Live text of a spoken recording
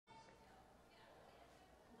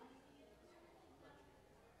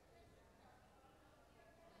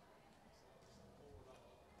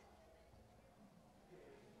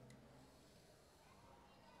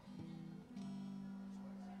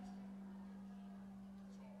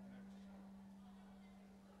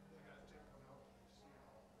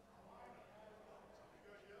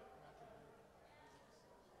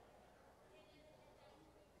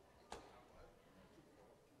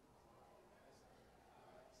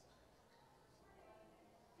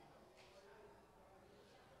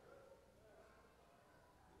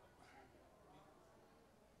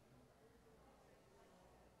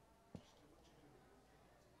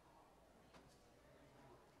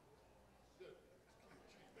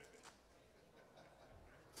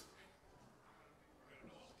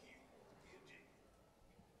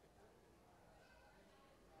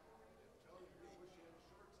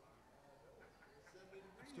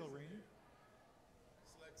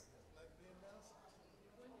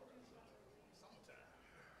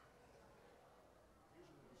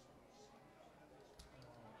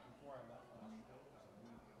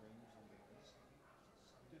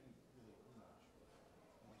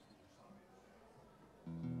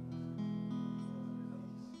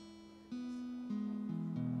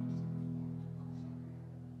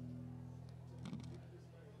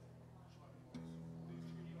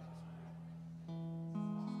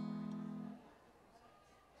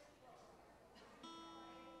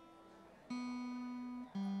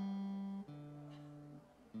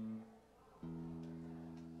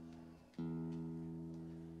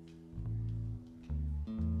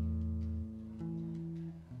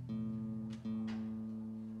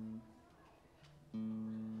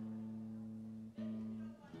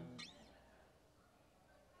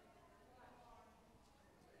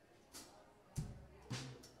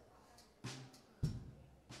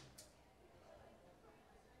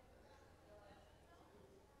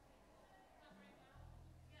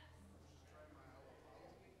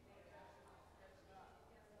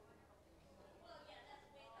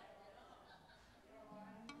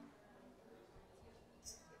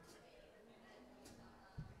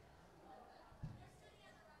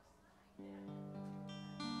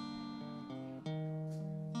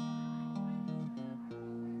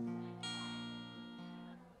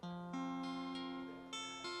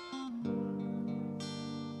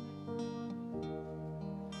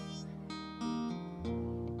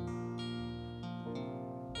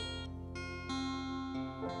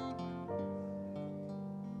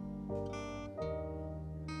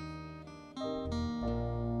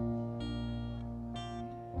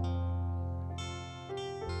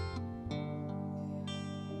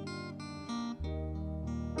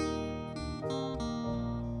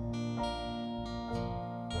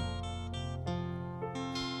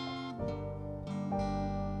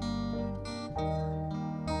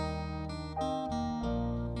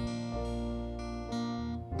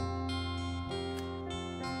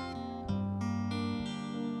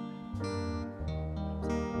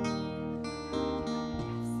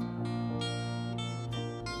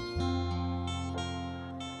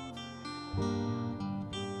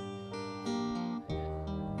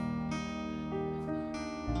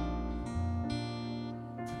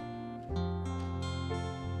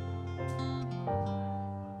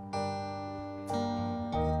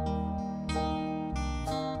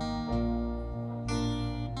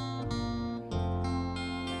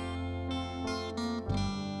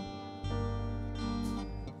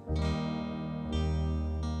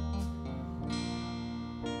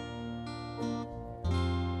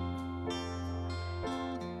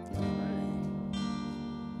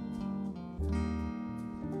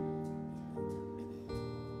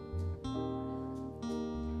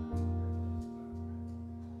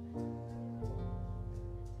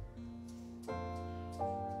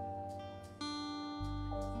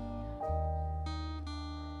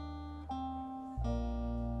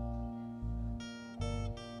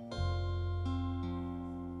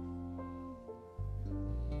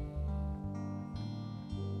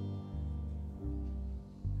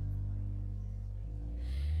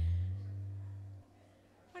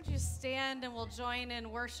don't you stand and we'll join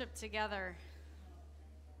in worship together.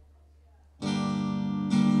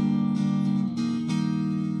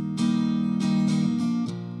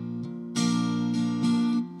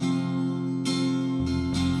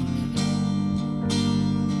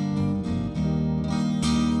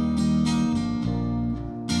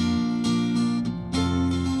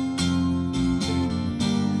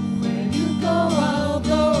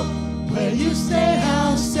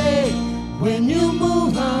 When you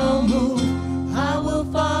move, I'll move, I will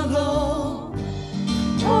follow.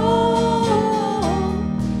 Oh,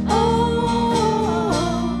 oh,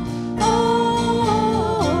 oh.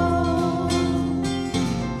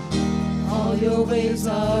 All your ways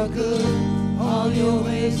are good, all your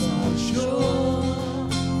ways are sure.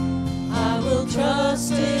 I will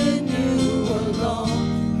trust in you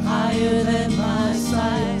alone, higher than my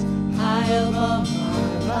sight, high above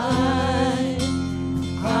my life.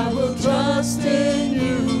 I will trust in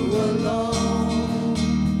you alone.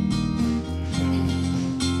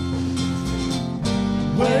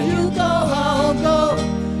 Where you go, I'll go.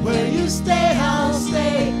 Where you stay, I'll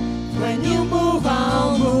stay. When you move,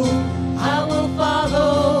 I'll move. I will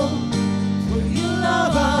follow. Where you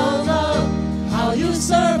love, I'll love. How you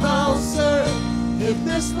serve, I'll serve. If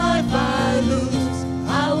this life I lose,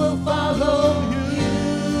 I will follow you.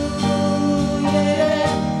 Yeah,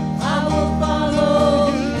 I will follow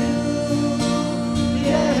you.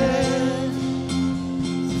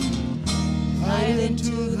 Light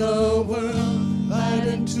into the world, light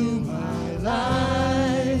into my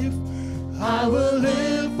life. I will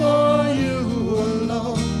live for you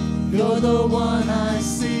alone. You're the one I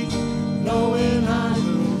seek, knowing I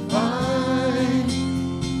will find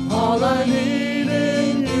all I need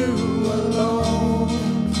in you alone.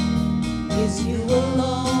 Is you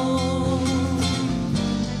alone.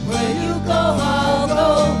 Where you go, I'll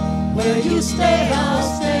go. Where you stay, I'll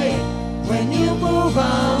stay. When you move,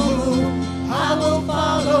 I'll move. I will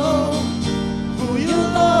follow. Who you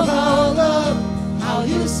love, I'll love. How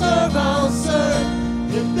you serve, I'll serve.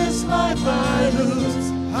 If this life I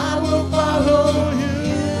lose, I will follow you.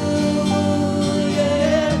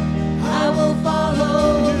 Yeah, I will follow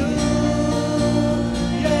you.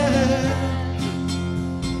 Yeah.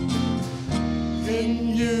 In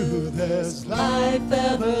you there's life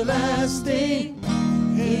everlasting.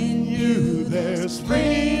 In you there's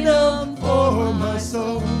freedom for my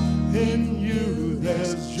soul. In you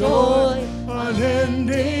there's joy,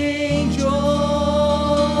 unending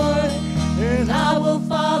joy. And I will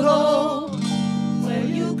follow. Where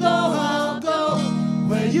you go, I'll go.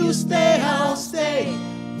 Where you stay, I'll stay.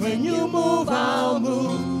 When you move, I'll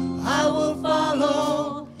move. I will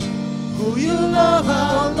follow. Who you love,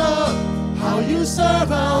 I'll love. How you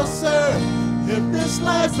serve, I'll serve. If this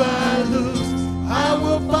life I lose, I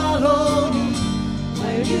will follow you.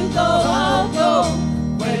 Where you go, I'll go.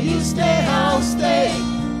 Where you stay, I'll stay.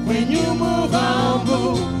 When you move, I'll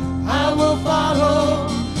move. I will follow.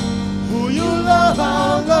 Who you love,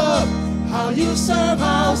 I'll love. How you serve,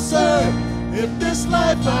 I'll serve. If this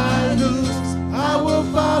life I lose, I will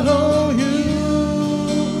follow you.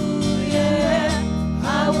 Yeah,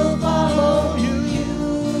 I will follow you.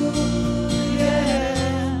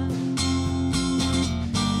 Yeah.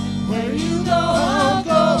 Where you go, I'll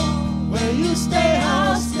go. Where you stay,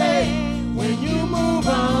 I'll stay. When you move,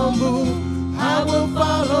 I'll move. I will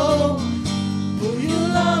follow. Who you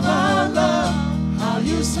love, I'll love. How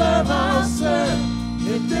you serve, I'll serve.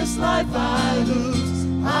 If this life I lose,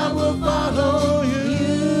 I will follow you.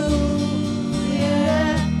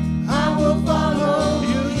 Yeah, I will follow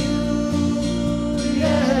you.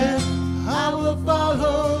 Yeah, I will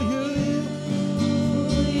follow you.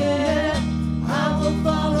 Yeah, I will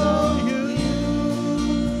follow you.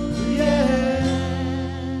 Yeah.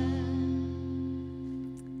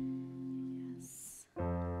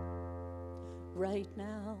 Right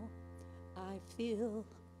now, I feel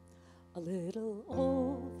a little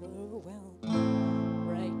overwhelmed.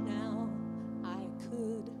 Right now, I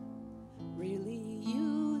could really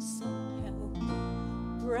use some help.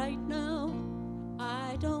 Right now,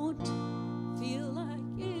 I don't feel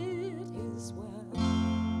like it is well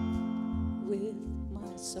with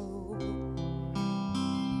my soul.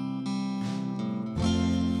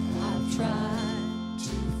 I've tried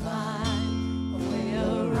to find a way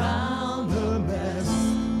around the mess.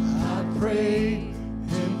 I prayed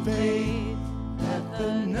in faith that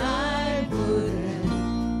the night would end.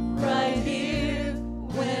 Right here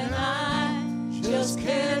when I Just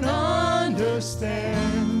can't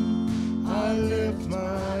understand. I lift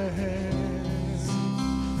my hands.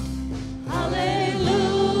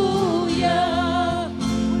 hallelujah,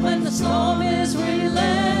 when the storm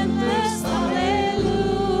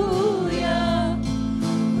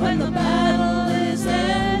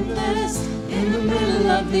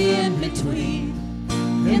of the in-between,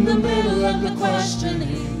 in the middle of the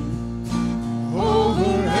questioning,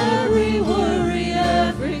 over every worry,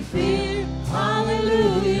 every fear,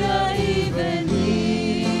 hallelujah, even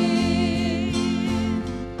here.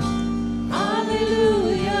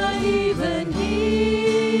 Hallelujah, even here.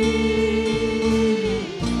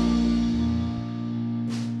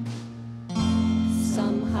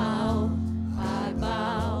 Somehow I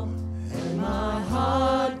bow and my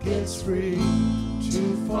heart gets free.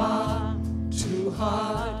 Too far, too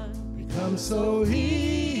hard, becomes so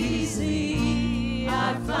easy.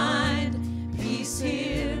 I find peace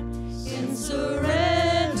here in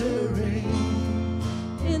surrendering,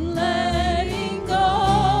 in letting go.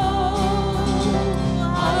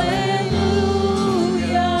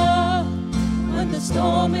 Hallelujah, when the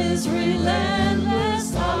storm is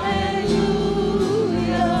relentless. Hallelujah,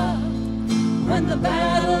 when the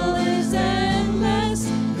battle is endless.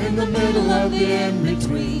 In the middle of the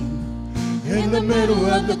in-between, in the middle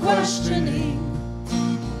of the questioning,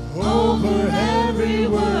 over every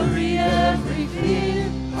worry, every fear,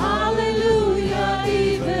 hallelujah,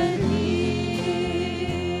 even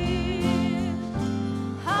here.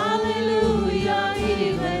 Hallelujah,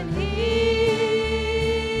 even here.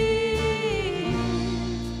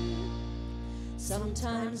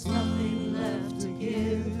 Sometimes nothing left to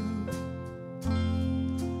give,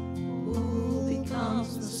 ooh,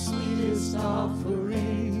 becomes the sweetest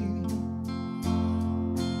offering.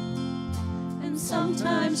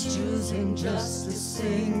 Sometimes choosing just to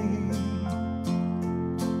sing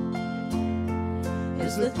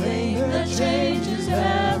is the thing that changes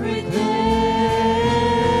everything.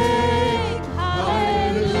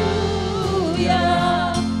 Hallelujah,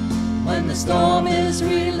 when the storm is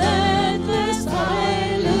relentless.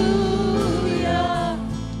 Hallelujah,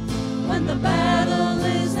 when the battle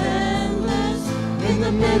is endless. In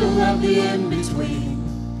the middle of the in-between,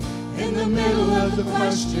 in the middle of the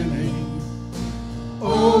questioning,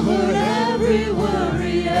 over every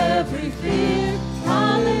worry, every fear,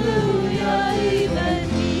 hallelujah, even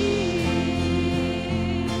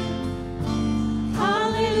here.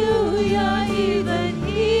 Hallelujah, even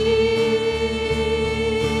here.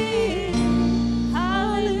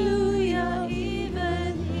 Hallelujah,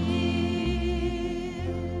 even here.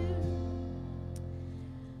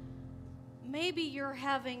 Maybe you're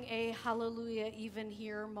having a hallelujah even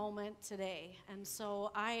here moment today. And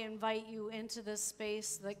so I invite you into this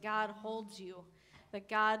space that God holds you, that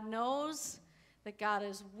God knows, that God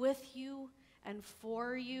is with you and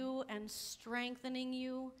for you and strengthening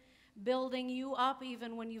you, building you up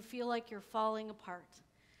even when you feel like you're falling apart.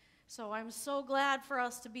 So I'm so glad for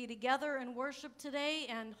us to be together and worship today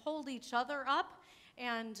and hold each other up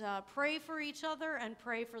and pray for each other and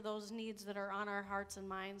pray for those needs that are on our hearts and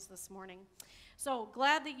minds this morning. So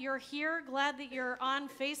glad that you're here, glad that you're on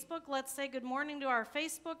Facebook. Let's say good morning to our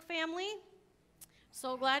Facebook family.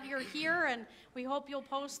 So glad you're here, and we hope you'll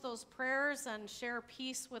post those prayers and share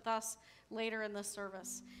peace with us later in the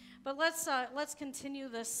service. But let's continue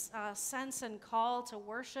this sense and call to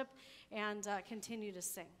worship and continue to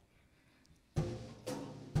sing.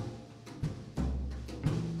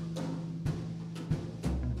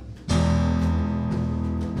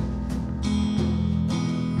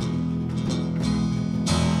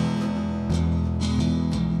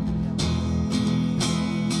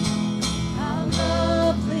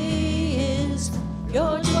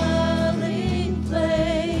 Your dwelling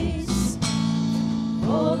place,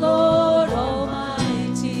 O Lord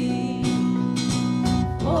Almighty,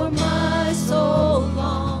 for my soul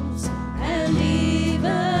longs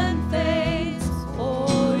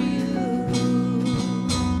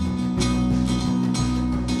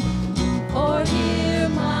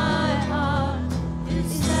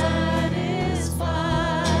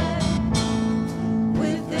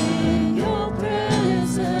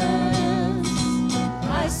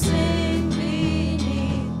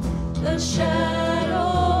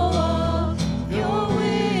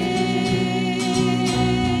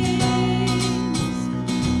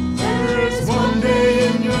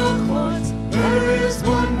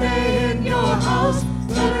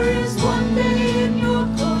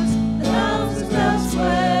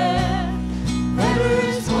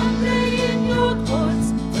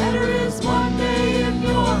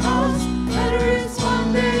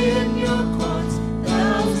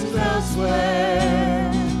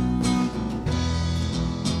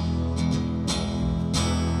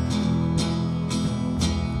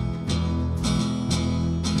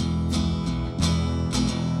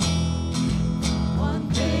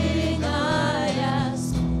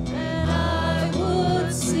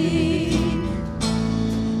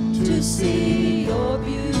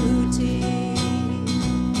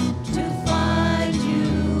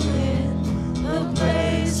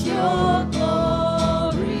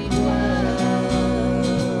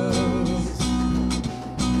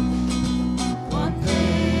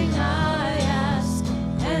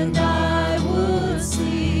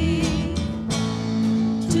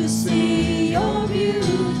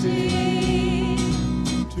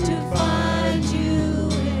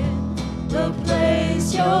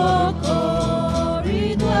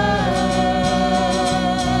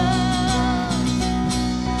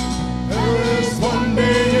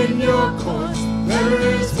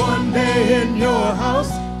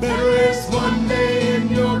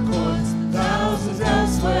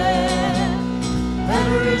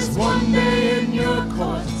one day in your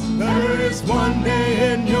courts. Better is one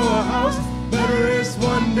day in your house. Better is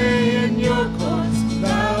one day in your courts,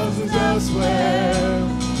 thousands elsewhere.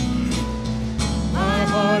 My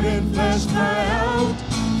heart and flesh cry out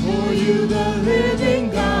for you, the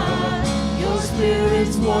living God. Your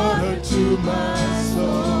spirit's water to my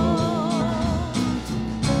soul.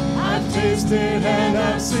 I've tasted and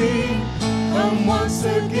I've seen. Come once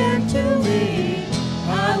again to me.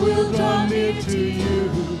 I will draw near to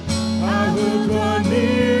you. I will draw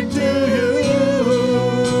near to you.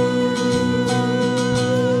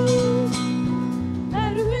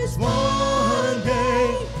 Better is one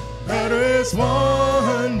day. Better is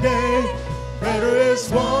one day. Better is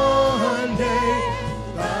one day.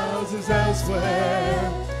 Thousands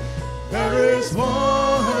elsewhere. Better is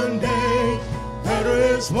one day. Better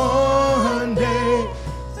is one day.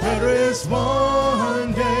 Better is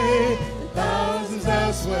one day. Thousands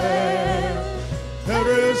elsewhere.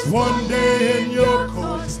 Better is one day in your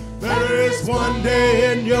courts. Better is one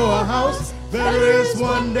day in your house. Better is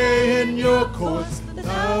one day in your courts.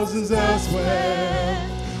 Thousands elsewhere.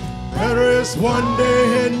 Better is one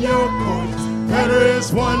day in your courts. Better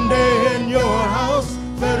is one day in your house.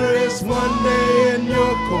 Better is one day in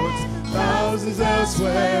your courts. Thousands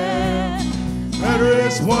elsewhere. Better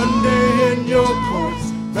is one day in your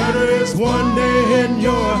courts. Better is one day in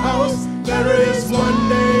your house. Better is one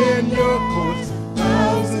day in your courts.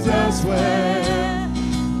 Thousands elsewhere.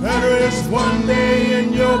 Better is one day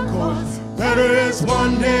in your courts. Better is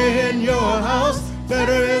one day in your house.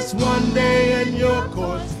 Better is one day in your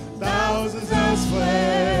courts. Thousands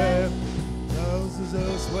elsewhere. Thousands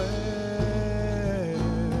elsewhere.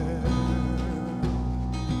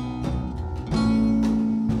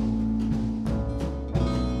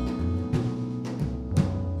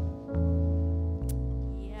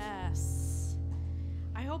 Yes.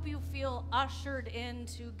 I hope you feel ushered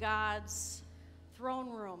into God's throne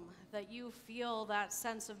room, that you feel that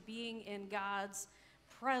sense of being in God's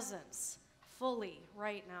presence fully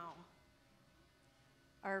right now.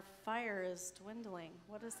 Our fire is dwindling.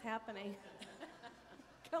 What is happening?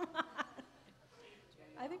 Come on.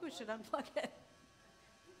 I think we should unplug it.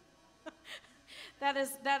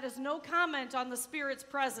 That is no comment on the Spirit's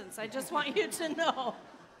presence. I just want you to know.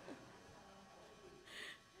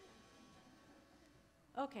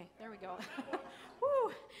 Okay, there we go.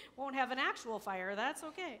 Woo, won't have an actual fire. That's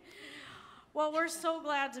okay. Well, we're so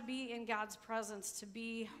glad to be in God's presence, to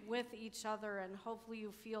be with each other, and hopefully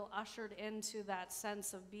you feel ushered into that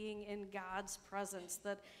sense of being in God's presence,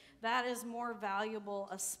 that is more valuable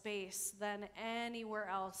a space than anywhere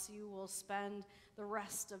else you will spend the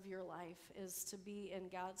rest of your life, is to be in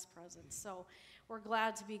God's presence. So we're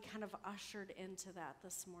glad to be kind of ushered into that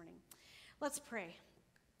this morning. Let's pray.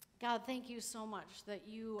 God, thank you so much that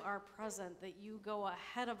you are present, that you go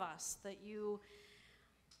ahead of us, that you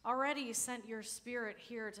already sent your Spirit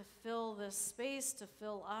here to fill this space, to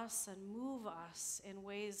fill us and move us in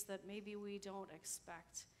ways that maybe we don't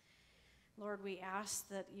expect. Lord, we ask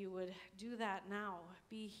that you would do that now.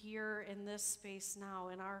 Be here in this space now,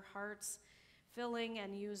 in our hearts, filling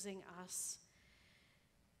and using us.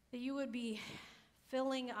 That you would be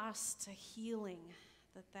filling us to healing,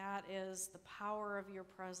 that is the power of your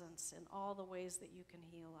presence in all the ways that you can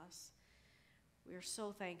heal us. We are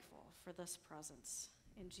so thankful for this presence.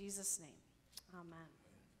 In Jesus' name, amen.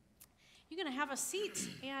 You're going to have a seat,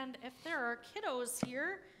 and if there are kiddos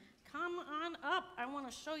here, come on up. I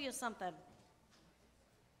want to show you something.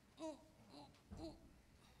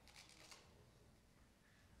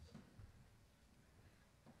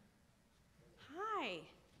 Hi,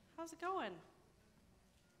 how's it going?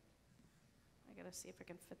 I got to see if I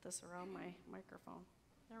can fit this around my microphone.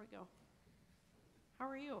 There we go. How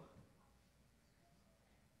are you?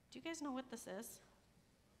 Do you guys know what this is?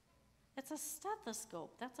 It's a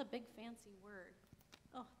stethoscope. That's a big fancy word.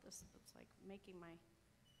 Oh, it's like making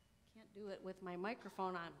can't do it with my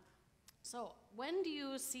microphone on. So when do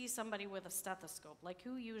you see somebody with a stethoscope? Like,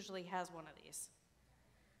 who usually has one of these?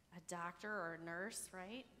 A doctor or a nurse,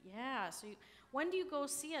 right? Yeah, so when do you go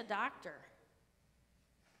see a doctor?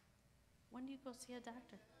 When do you go see a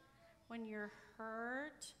doctor? When you're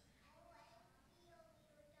hurt?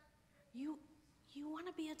 You want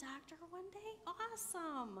to be a doctor one day?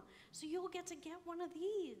 Awesome. So you'll get to get one of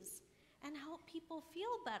these and help people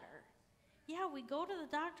feel better. Yeah, we go to the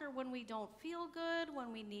doctor when we don't feel good,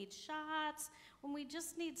 when we need shots, when we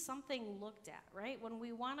just need something looked at, right? When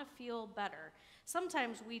we want to feel better.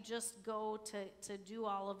 Sometimes we just go to do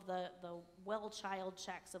all of the well child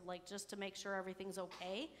checks of like just to make sure everything's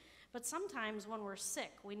okay. But sometimes when we're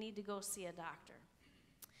sick, we need to go see a doctor.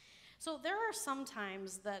 So there are some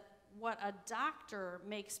times that what a doctor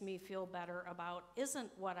makes me feel better about isn't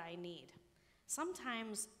what I need.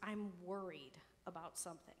 Sometimes I'm worried about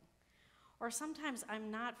something. Or sometimes I'm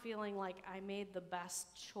not feeling like I made the best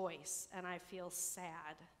choice and I feel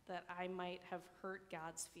sad that I might have hurt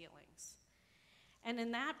God's feelings. And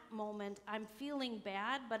in that moment, I'm feeling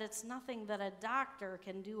bad, but it's nothing that a doctor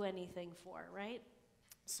can do anything for, right?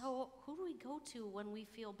 So who do we go to when we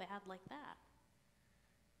feel bad like that?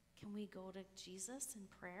 Can we go to Jesus in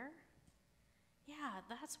prayer? Yeah,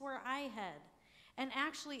 that's where I head. And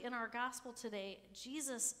actually, in our gospel today,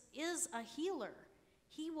 Jesus is a healer.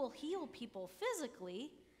 He will heal people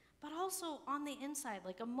physically, but also on the inside,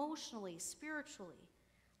 like emotionally, spiritually.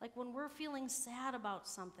 Like when we're feeling sad about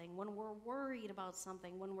something, when we're worried about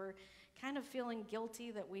something, when we're kind of feeling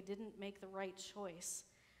guilty that we didn't make the right choice,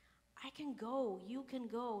 you can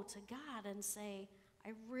go to God and say, I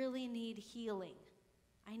really need healing.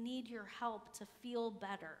 I need your help to feel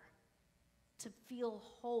better, to feel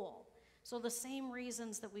whole. So the same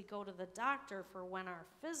reasons that we go to the doctor for when our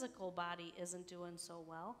physical body isn't doing so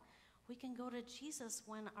well, we can go to Jesus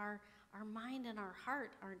when our mind and our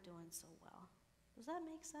heart aren't doing so well. Does that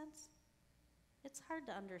make sense? It's hard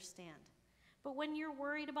to understand. But when you're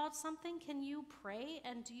worried about something, can you pray,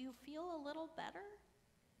 and do you feel a little better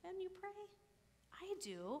when you pray? I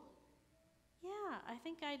do. Yeah, I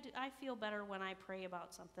think I do. I feel better when I pray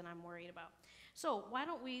about something I'm worried about. So why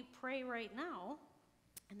don't we pray right now?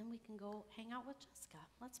 And then we can go hang out with Jessica.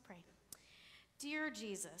 Let's pray. Dear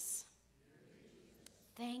Jesus,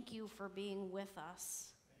 thank you for being with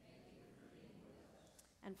us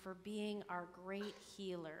and for being our great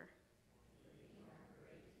healer.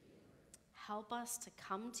 Help us to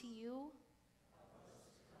come to you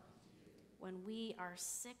when we are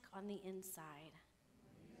sick on the inside,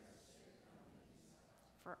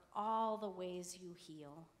 for all the ways you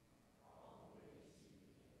heal.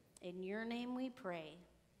 In your name we pray.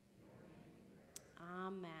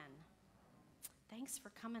 Amen. Thanks for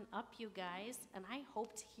coming up, you guys, and I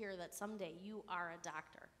hope to hear that someday you are a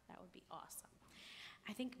doctor. That would be awesome.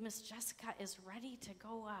 I think Miss Jessica is ready to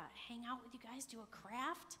go hang out with you guys, do a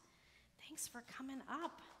craft. Thanks for coming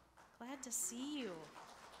up. Glad to see you.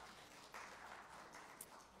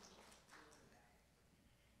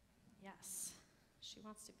 Yes, she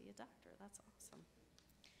wants to be a doctor. That's awesome.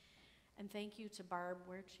 And thank you to Barb.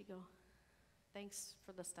 Where'd she go? Thanks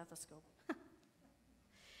for the stethoscope.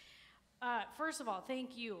 First of all,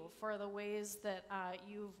 thank you for the ways that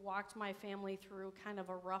you've walked my family through kind of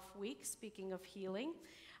a rough week, speaking of healing.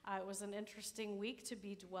 It was an interesting week to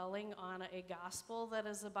be dwelling on a gospel that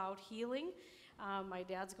is about healing. My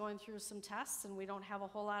dad's going through some tests, and we don't have a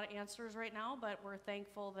whole lot of answers right now, but we're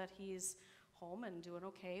thankful that he's home and doing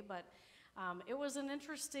okay. But it was an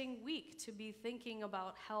interesting week to be thinking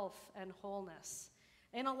about health and wholeness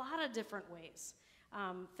in a lot of different ways.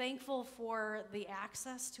 Thankful for the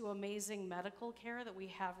access to amazing medical care that we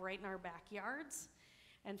have right in our backyards,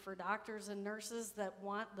 and for doctors and nurses that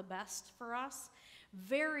want the best for us.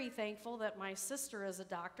 Very thankful that my sister is a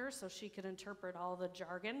doctor, so she can interpret all the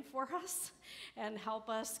jargon for us and help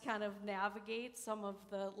us kind of navigate some of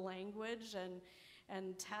the language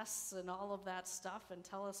and tests and all of that stuff and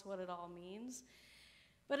tell us what it all means.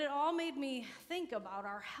 But it all made me think about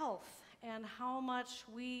our health and how much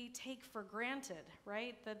we take for granted,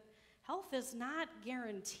 right? That health is not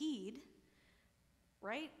guaranteed,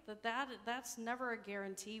 right? That's never a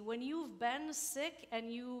guarantee. When you've been sick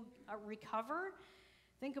and you recover,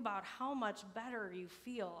 think about how much better you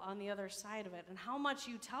feel on the other side of it, and how much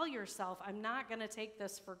you tell yourself, I'm not gonna take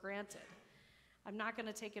this for granted. I'm not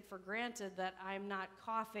gonna take it for granted that I'm not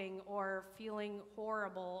coughing or feeling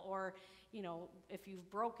horrible, or if you've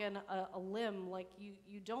broken a limb, like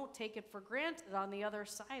you don't take it for granted on the other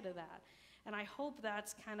side of that. And I hope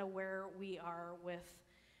that's kind of where we are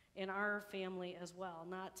in our family as well,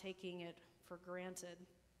 not taking it for granted.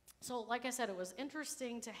 So like I said, it was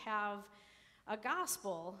interesting to have a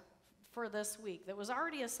gospel for this week that was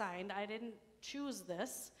already assigned. I didn't choose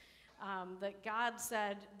this. That God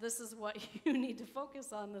said, this is what you need to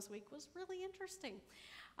focus on this week, was really interesting.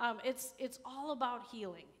 It's all about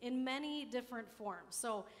healing in many different forms.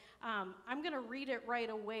 So I'm going to read it right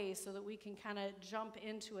away so that we can kind of jump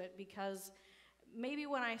into it, because maybe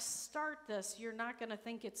when I start this, you're not going to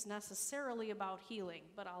think it's necessarily about healing,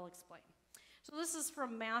 but I'll explain. So this is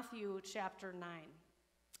from Matthew chapter 9.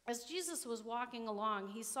 As Jesus was walking along,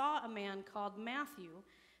 he saw a man called Matthew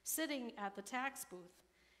sitting at the tax booth.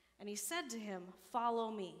 And he said to him,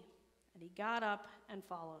 "Follow me." And he got up and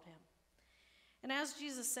followed him. And as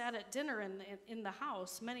Jesus sat at dinner in the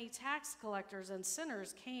house, many tax collectors and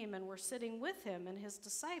sinners came and were sitting with him and his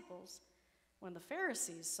disciples. When the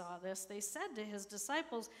Pharisees saw this, they said to his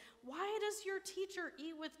disciples, "Why does your teacher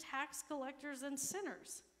eat with tax collectors and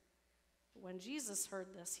sinners?" When Jesus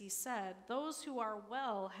heard this, he said, "Those who are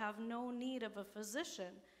well have no need of a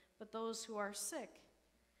physician, but those who are sick.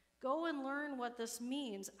 Go and learn what this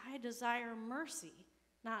means. I desire mercy,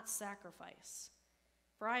 not sacrifice.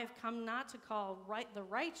 For I have come not to call the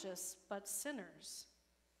righteous, but sinners."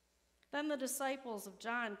 Then the disciples of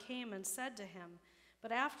John came and said to him,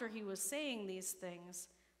 but after he was saying these things,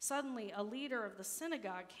 suddenly a leader of the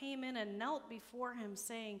synagogue came in and knelt before him,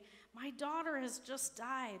 saying, "My daughter has just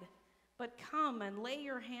died, but come and lay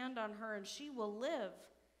your hand on her, and she will live."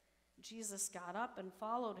 Jesus got up and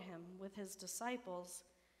followed him with his disciples.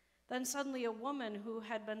 Then suddenly a woman who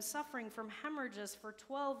had been suffering from hemorrhages for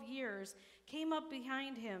 12 years came up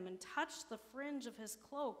behind him and touched the fringe of his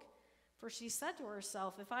cloak. For she said to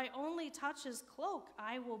herself, "If I only touch his cloak,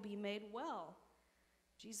 I will be made well."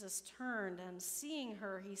 Jesus turned, and seeing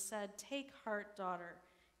her, he said, "Take heart, daughter,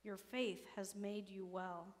 your faith has made you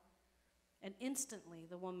well." And instantly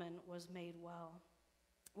the woman was made well.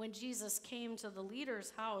 When Jesus came to the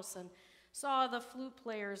leader's house and saw the flute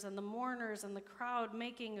players and the mourners and the crowd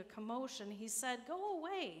making a commotion, he said, "Go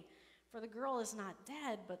away, for the girl is not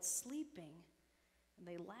dead, but sleeping." And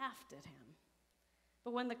they laughed at him.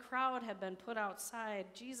 But when the crowd had been put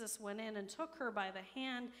outside, Jesus went in and took her by the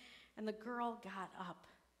hand, and the girl got up.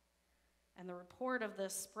 And the report of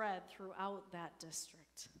this spread throughout that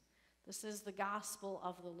district. This is the gospel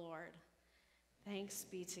of the Lord. Thanks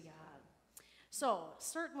be to God. So,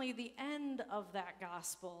 certainly the end of that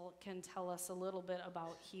gospel can tell us a little bit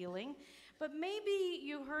about healing, but maybe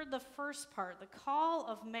you heard the first part, the call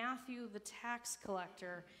of Matthew the tax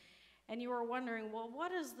collector, and you were wondering, well, what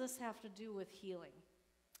does this have to do with healing?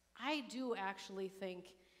 I do actually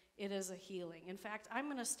think it is a healing. In fact, I'm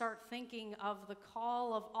going to start thinking of the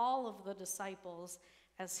call of all of the disciples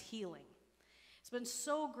as healing. It's been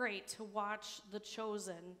so great to watch The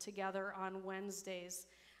Chosen together on Wednesdays.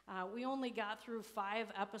 We only got through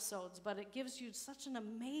 5 episodes, but it gives you such an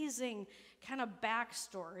amazing kind of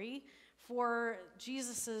backstory for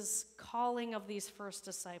Jesus' calling of these first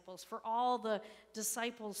disciples, for all the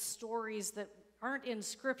disciples' stories that aren't in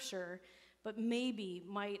Scripture, but maybe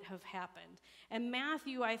might have happened. And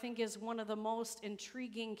Matthew, I think, is one of the most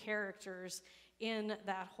intriguing characters in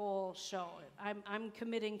that whole show. I'm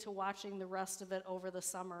committing to watching the rest of it over the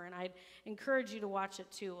summer, and I'd encourage you to watch it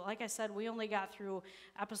too. Like I said, we only got through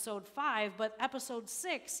episode 5, but episode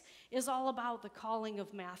 6 is all about the calling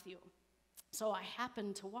of Matthew. So I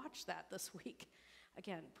happened to watch that this week.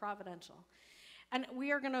 Again, providential. And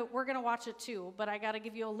we're gonna watch it too, but I gotta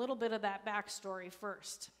give you a little bit of that backstory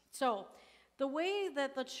first. So the way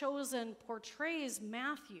that The Chosen portrays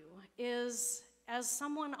Matthew is as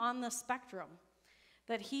someone on the spectrum,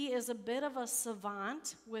 that he is a bit of a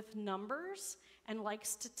savant with numbers and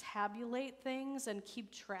likes to tabulate things and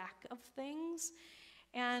keep track of things.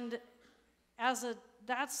 And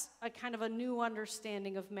that's a kind of a new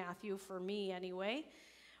understanding of Matthew for me anyway.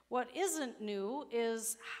 What isn't new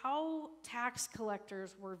is how tax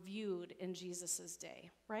collectors were viewed in Jesus' day,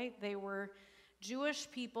 right? They were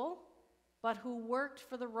Jewish people, but who worked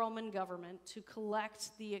for the Roman government to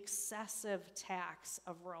collect the excessive tax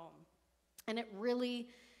of Rome. And it really,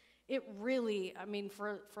 I mean,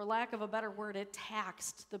 for lack of a better word, it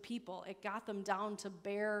taxed the people. It got them down to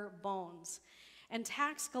bare bones. And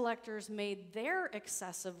tax collectors made their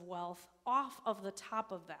excessive wealth off of the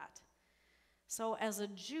top of that. So as a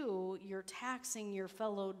Jew, you're taxing your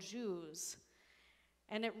fellow Jews.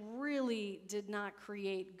 And it really did not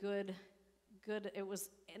create good, it was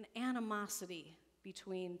an animosity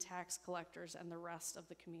between tax collectors and the rest of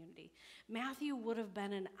the community. Matthew would have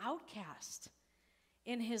been an outcast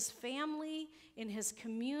in his family, in his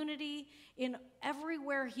community, in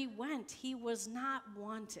everywhere he went. He was not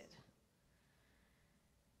wanted.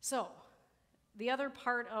 So, the other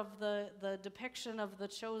part of the depiction of The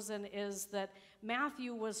Chosen is that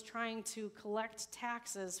Matthew was trying to collect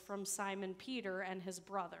taxes from Simon Peter and his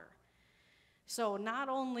brother. So not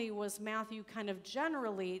only was Matthew kind of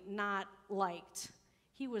generally not liked,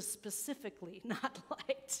 he was specifically not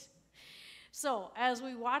liked. So as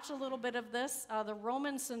we watch a little bit of this, the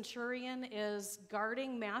Roman centurion is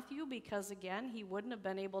guarding Matthew because, again, he wouldn't have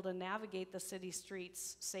been able to navigate the city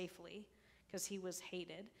streets safely because he was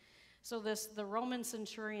hated. So the Roman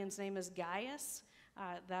centurion's name is Gaius.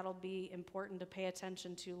 That'll be important to pay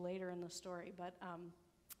attention to later in the story.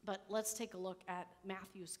 But let's take a look at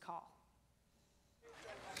Matthew's call.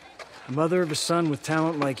 The mother of a son with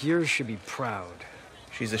talent like yours should be proud.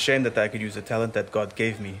 She's ashamed that I could use the talent that God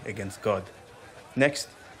gave me against God. Next,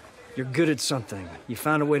 You're good at something. You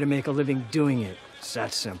found a way to make a living doing it. It's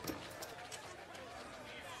that simple.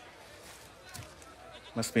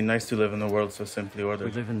 Must be nice to live in a world so simply We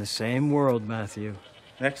ordered. live in the same world, Matthew.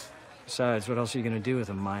 Next. Besides, what else are you gonna do with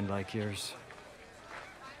a mind like yours?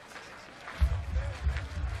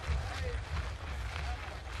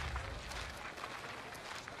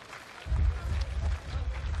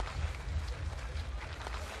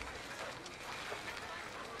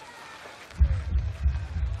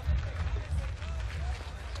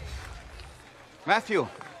 Matthew.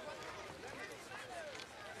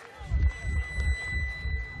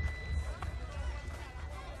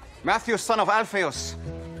 Matthew, son of Alphaeus.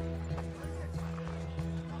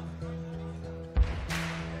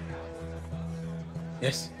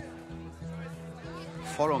 Yes.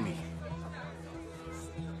 Follow me.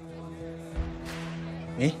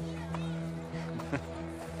 Me?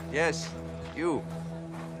 Yes, you.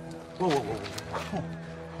 Whoa, whoa, whoa, whoa.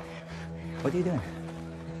 What are you doing?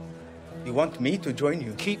 You want me to join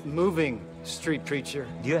you? Keep moving, street preacher.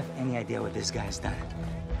 Do you have any idea what this guy has done?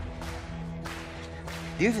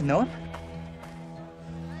 Do you even know him?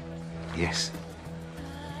 Yes.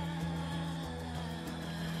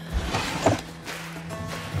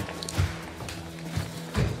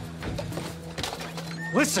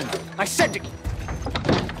 Listen, I said to...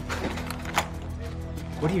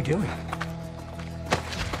 What are you doing?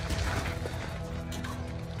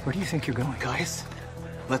 Where do you think you're going? Guys,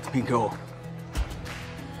 let me go.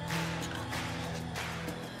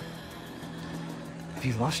 Have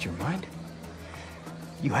you lost your mind?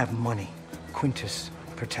 You have money. Quintus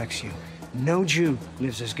protects you. No Jew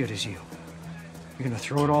lives as good as you. You're gonna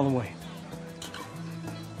throw it all away.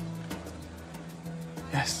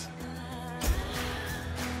 Yes.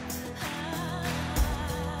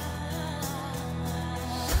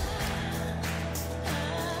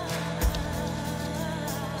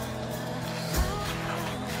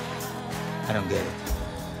 I don't get it.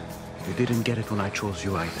 You didn't get it when I chose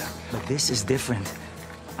you either. But this is different.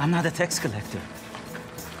 I'm not a tax collector.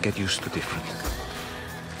 Get used to different.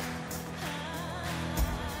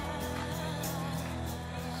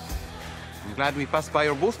 I'm glad we passed by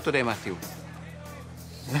your booth today, Matthew.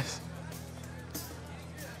 Yes.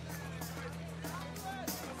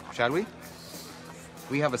 Shall we?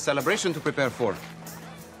 We have a celebration to prepare for.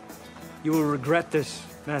 You will regret this,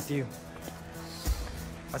 Matthew.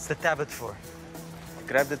 What's the tablet for? I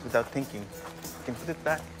grabbed it without thinking. You can put it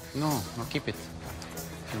back. No, keep it.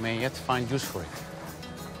 You may yet find use for it.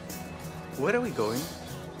 Where are we going?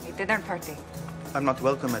 A dinner party. I'm not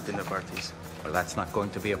welcome at dinner parties. Well, that's not going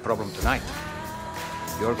to be a problem tonight.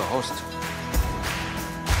 You're the host.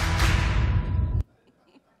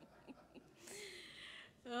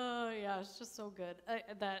 Oh yeah, it's just so good.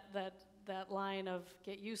 That line of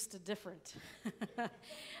 "get used to different."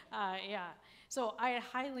 Yeah. So I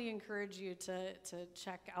highly encourage you to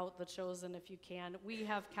check out The Chosen if you can. We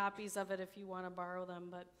have copies of it if you want to borrow them.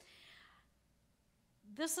 But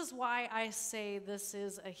this is why I say this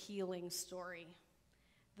is a healing story.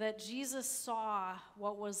 That Jesus saw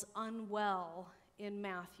what was unwell in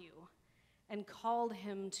Matthew and called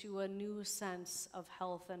him to a new sense of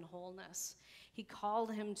health and wholeness. He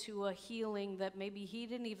called him to a healing that maybe he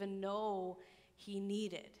didn't even know he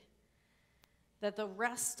needed. That the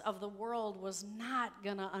rest of the world was not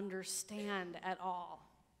going to understand at all.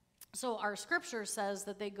 So our scripture says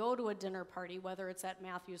that they go to a dinner party, whether it's at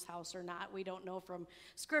Matthew's house or not. We don't know from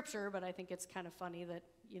scripture, but I think it's kind of funny that,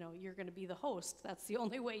 you're going to be the host. That's the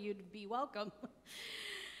only way you'd be welcome.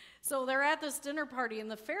 So they're at this dinner party, and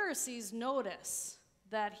the Pharisees notice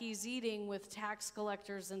that he's eating with tax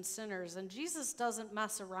collectors and sinners, and Jesus doesn't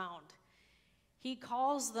mess around. He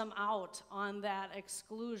calls them out on that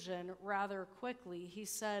exclusion rather quickly. He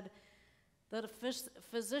said that a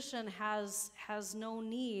physician has no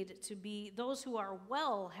need to be, those who are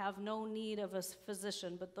well have no need of a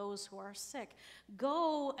physician, but those who are sick.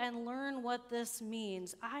 Go and learn what this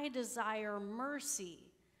means. I desire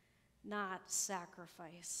mercy, not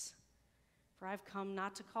sacrifice. For I've come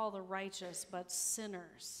not to call the righteous, but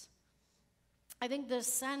sinners. I think this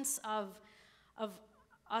sense of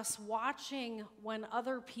us watching when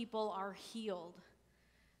other people are healed,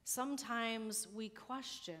 sometimes we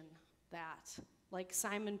question that, like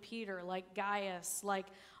Simon Peter, like Gaius, like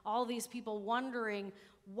all these people wondering,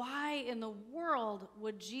 why in the world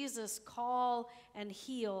would Jesus call and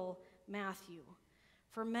heal Matthew?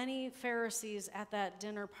 For many Pharisees at that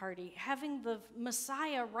dinner party, having the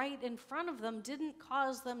Messiah right in front of them didn't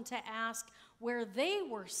cause them to ask where they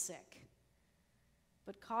were sick,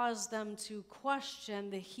 but caused them to question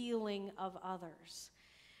the healing of others.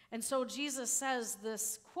 And so Jesus says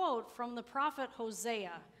this quote from the prophet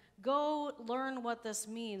Hosea, Go learn what this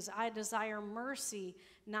means. I desire mercy,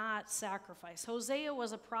 not sacrifice. Hosea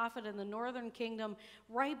was a prophet in the northern kingdom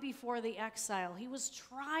right before the exile. He was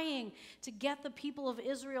trying to get the people of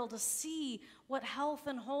Israel to see what health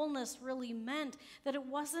and wholeness really meant, that it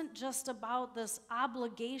wasn't just about this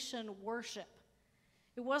obligation worship.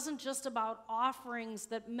 It wasn't just about offerings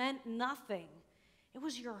that meant nothing. It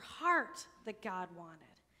was your heart that God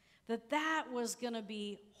wanted, that was going to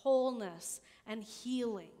be wholeness and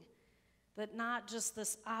healing. That not just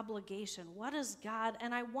this obligation. What is God?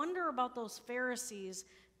 And I wonder about those Pharisees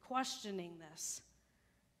questioning this.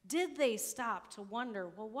 Did they stop to wonder,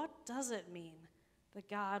 well, what does it mean that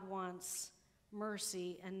God wants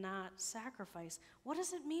mercy and not sacrifice? What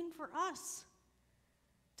does it mean for us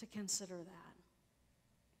to consider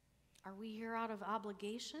that? Are we here out of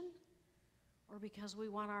obligation or because we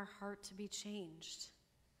want our heart to be changed?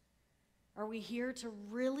 Are we here to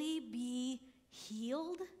really be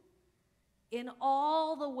healed in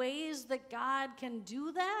all the ways that God can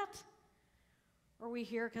do that? Or are we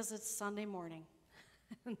here because it's Sunday morning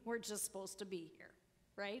and we're just supposed to be here,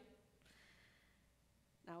 right?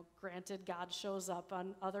 Now, granted, God shows up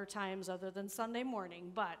on other times other than Sunday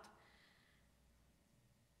morning, but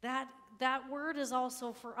that word is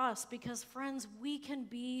also for us because, friends, we can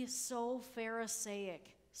be so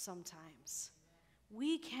Pharisaic sometimes.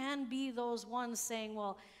 We can be those ones saying,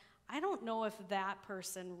 well, I don't know if that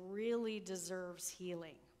person really deserves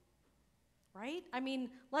healing, right? I mean,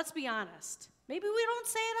 let's be honest. Maybe we don't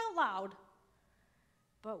say it out loud,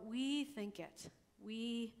 but we think it.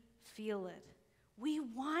 We feel it. We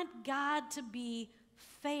want God to be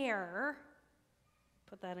fair.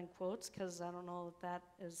 Put that in quotes because I don't know if that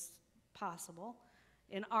is possible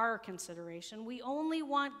in our consideration. We only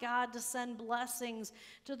want God to send blessings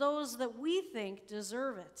to those that we think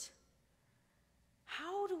deserve it.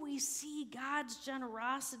 How do we see God's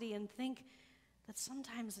generosity and think that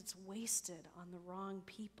sometimes it's wasted on the wrong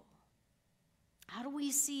people? How do we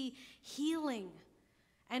see healing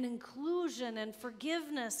and inclusion and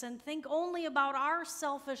forgiveness and think only about our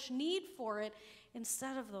selfish need for it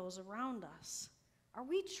instead of those around us? Are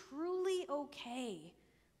we truly okay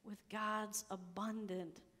with God's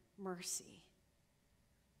abundant mercy?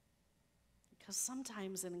 Because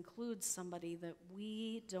sometimes it includes somebody that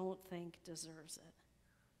we don't think deserves it.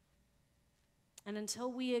 And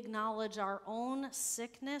until we acknowledge our own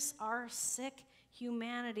sickness, our sick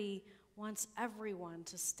humanity wants everyone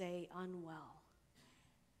to stay unwell.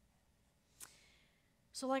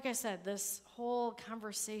 So like I said, this whole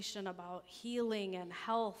conversation about healing and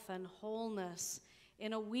health and wholeness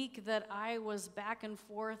in a week that I was back and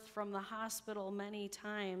forth from the hospital many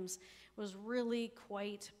times was really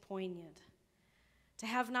quite poignant. To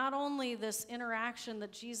have not only this interaction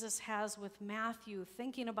that Jesus has with Matthew,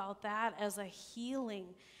 thinking about that as a healing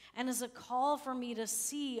and as a call for me to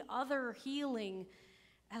see other healing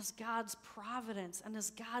as God's providence and as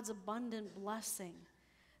God's abundant blessing.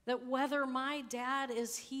 That whether my dad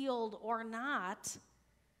is healed or not,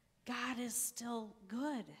 God is still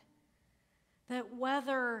good. That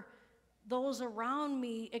whether those around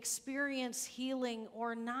me experience healing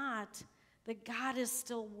or not, that God is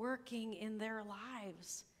still working in their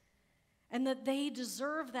lives. And that they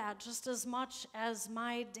deserve that just as much as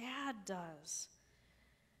my dad does.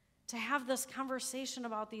 To have this conversation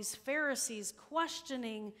about these Pharisees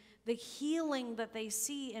questioning the healing that they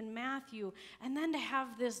see in Matthew, and then to have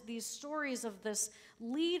these stories of this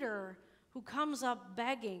leader who comes up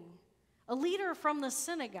begging. A leader from the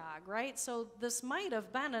synagogue, right? So this might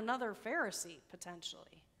have been another Pharisee,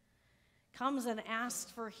 potentially. Comes and asks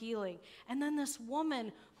for healing. And then this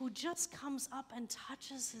woman who just comes up and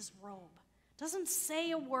touches his robe. Doesn't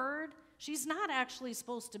say a word. She's not actually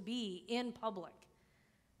supposed to be in public.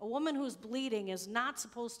 A woman who's bleeding is not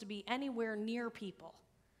supposed to be anywhere near people.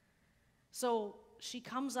 So she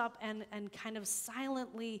comes up and kind of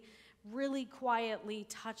silently, really quietly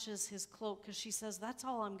touches his cloak because she says, that's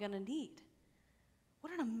all I'm going to need.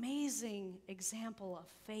 What an amazing example of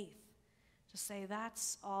faith. To say,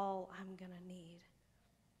 that's all I'm going to need.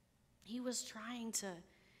 He was trying to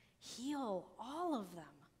heal all of them.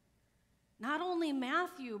 Not only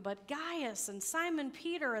Matthew, but Gaius and Simon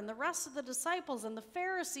Peter and the rest of the disciples and the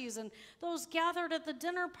Pharisees and those gathered at the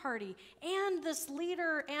dinner party, and this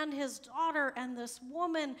leader and his daughter and this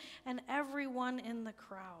woman and everyone in the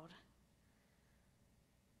crowd.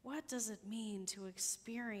 What does it mean to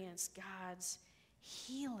experience God's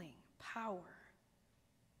healing power?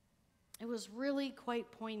 It was really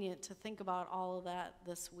quite poignant to think about all of that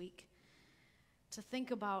this week, to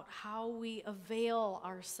think about how we avail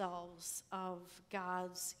ourselves of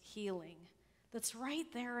God's healing, that's right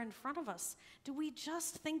there in front of us? Do we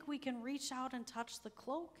just think we can reach out and touch the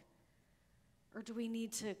cloak? Or do we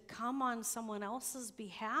need to come on someone else's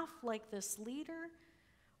behalf like this leader?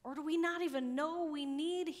 Or do we not even know we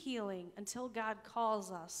need healing until God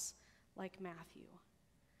calls us like Matthew?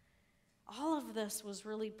 All of this was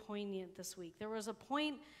really poignant this week. There was a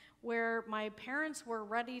point where my parents were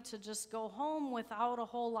ready to just go home without a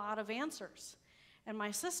whole lot of answers. And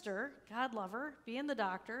my sister, God love her, being the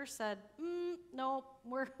doctor, said, no,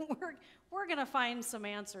 we're going to find some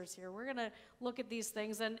answers here. We're going to look at these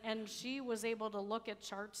things. And she was able to look at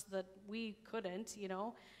charts that we couldn't,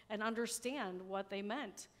 and understand what they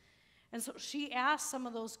meant. And so she asked some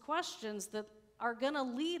of those questions that are going to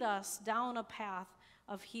lead us down a path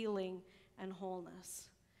of healing and wholeness.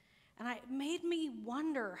 And it made me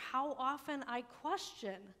wonder how often I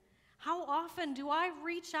question. How often do I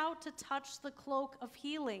reach out to touch the cloak of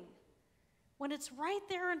healing when it's right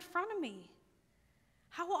there in front of me?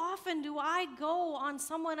 How often do I go on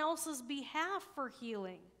someone else's behalf for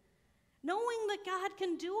healing, knowing that God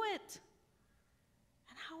can do it?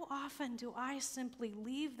 And how often do I simply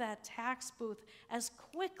leave that tax booth as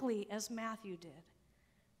quickly as Matthew did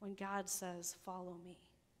when God says, "Follow me"?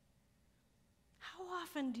 How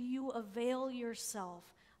often do you avail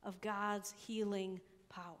yourself of God's healing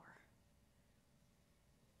power?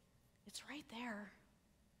 It's right there.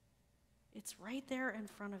 It's right there in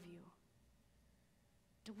front of you.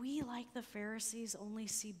 Do we, like the Pharisees, only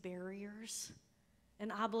see barriers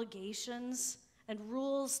and obligations and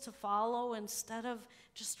rules to follow instead of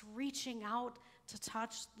just reaching out to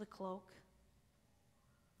touch the cloak?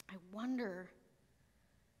 I wonder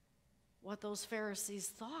what those Pharisees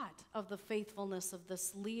thought of the faithfulness of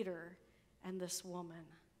this leader and this woman.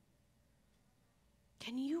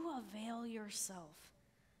 Can you avail yourself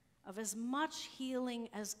of as much healing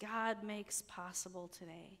as God makes possible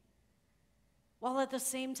today, while at the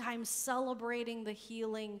same time celebrating the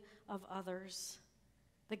healing of others?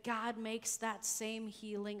 That God makes that same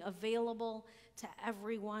healing available to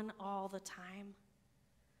everyone all the time.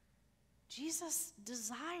 Jesus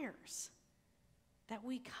desires that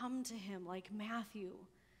we come to him like Matthew,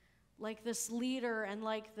 like this leader and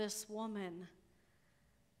like this woman,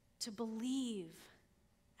 to believe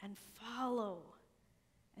and follow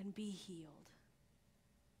and be healed.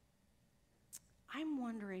 I'm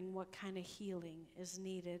wondering what kind of healing is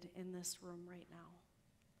needed in this room right now.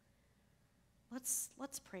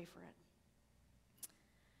 Let's pray for it.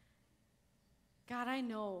 God, I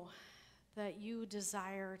know that you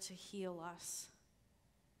desire to heal us,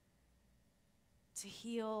 to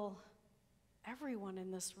heal everyone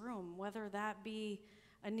in this room, whether that be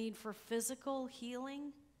a need for physical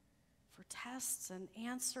healing, for tests and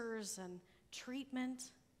answers and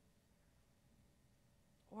treatment,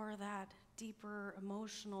 or that deeper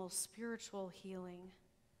emotional, spiritual healing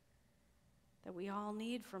that we all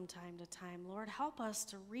need from time to time. Lord, help us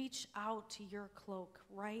to reach out to your cloak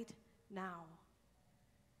right now,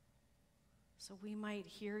 so we might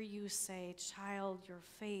hear you say, "Child, your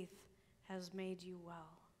faith has made you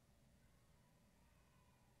well."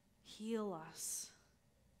 Heal us,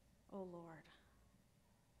 O Lord.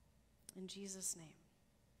 In Jesus' name,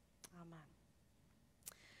 amen.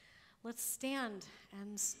 Let's stand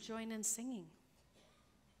and join in singing.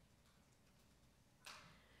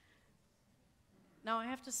 Now, I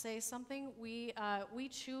have to say something. We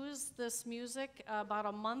choose this music about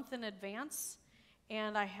a month in advance,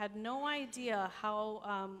 and I had no idea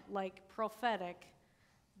how prophetic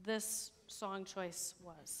this song choice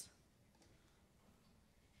was.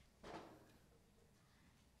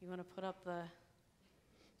 You want to put up the?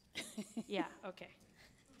 Yeah, okay.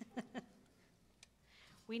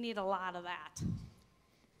 We need a lot of that.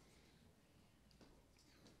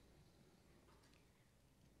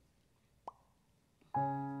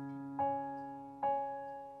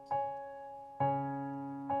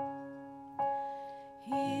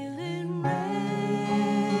 Healing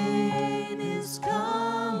rain is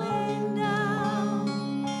coming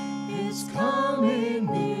down, it's coming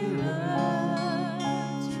nearer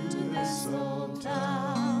to this old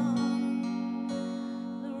town.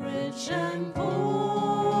 The rich and poor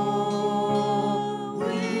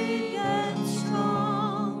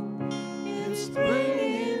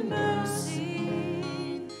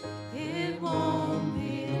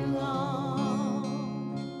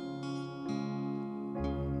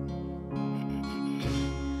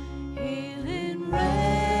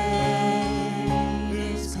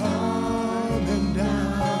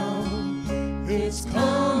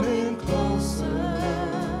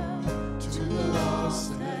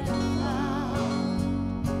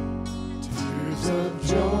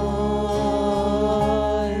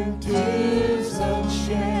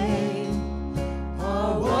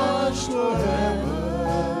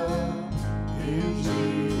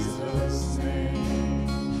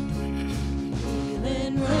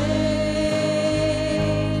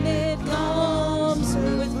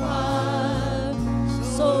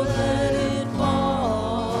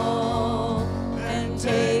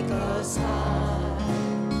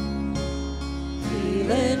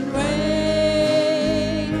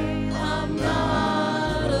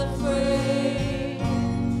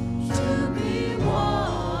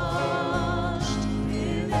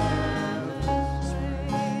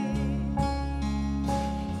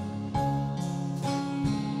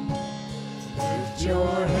lift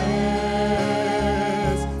your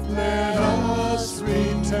hands, let us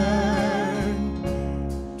return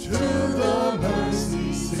to the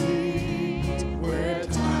mercy seat where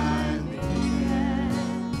time began.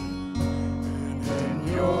 And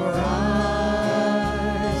in your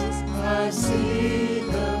eyes I see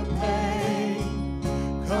the pain.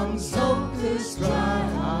 Come soak this dry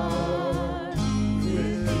heart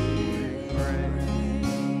with healing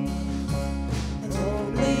rain.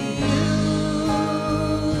 Only you,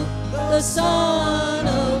 the Son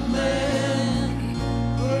of Man,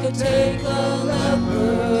 could take a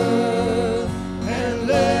leper And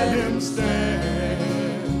let him stand.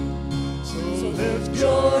 So lift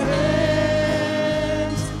your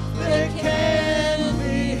hands, they can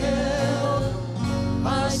be held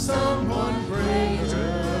by someone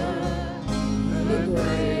greater than the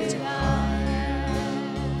great I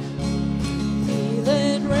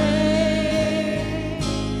healing rain.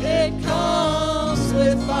 It comes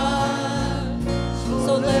with fire,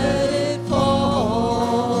 so let it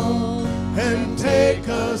fall. and take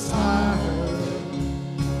us higher.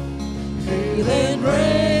 Healing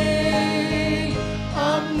rain,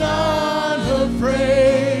 I'm not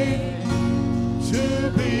afraid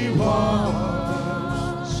to be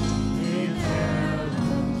washed in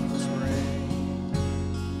heaven's rain.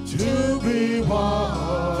 To be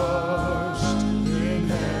washed in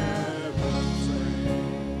heaven's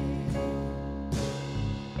rain.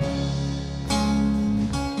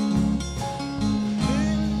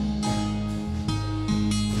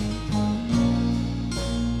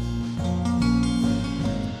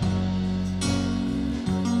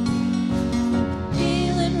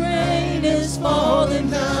 healing rain is falling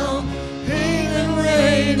down. Healing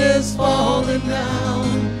rain is falling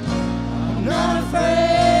down. I'm not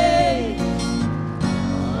afraid.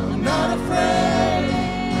 I'm not afraid.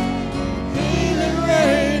 Healing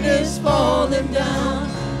rain is falling down.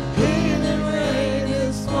 Healing rain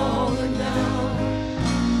is falling down.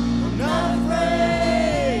 I'm not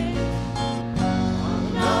afraid.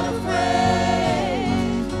 I'm not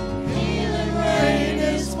afraid. Healing rain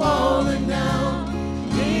is falling down.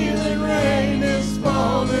 Healing rain is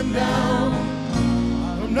falling down.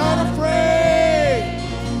 I'm not afraid.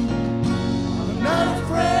 I'm not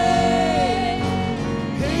afraid.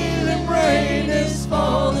 Healing rain is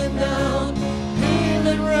falling down.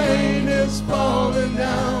 Healing rain is falling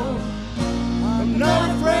down. I'm not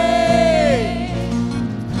afraid.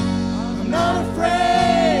 I'm not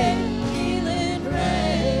afraid. Healing rain.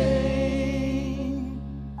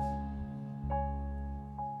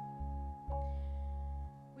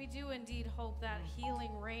 We do indeed hope that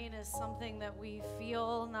healing rain is something that we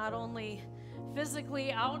feel not only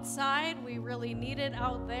physically outside, we really need it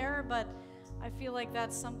out there, but I feel like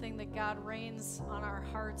that's something that God rains on our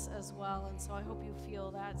hearts as well. And so I hope you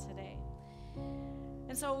feel that today.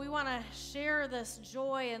 And so we want to share this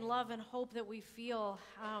joy and love and hope that we feel.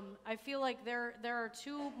 I feel like there are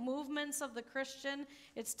two movements of the Christian.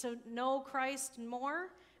 It's to know Christ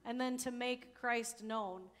more and then to make Christ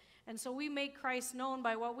known. And so we make Christ known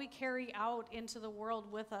by what we carry out into the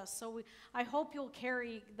world with us. So I hope you'll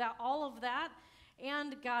carry that, all of that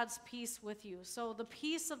and God's peace with you. So the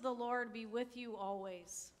peace of the Lord be with you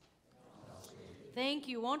always. Thank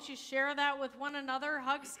you. Won't you share that with one another?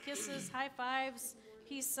 Hugs, kisses, high fives,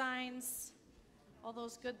 peace signs, all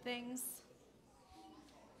those good things.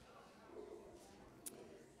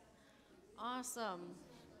 Awesome.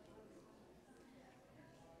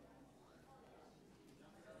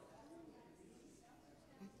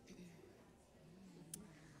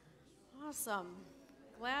 Awesome.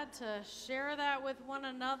 Glad to share that with one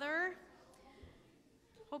another.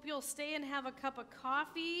 Hope you'll stay and have a cup of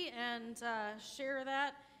coffee and share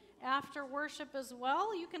that after worship as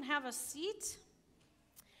well. You can have a seat.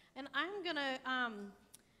 And I'm going to,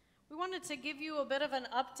 we wanted to give you a bit of an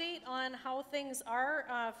update on how things are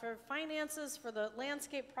for finances for the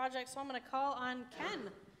landscape project. So I'm going to call on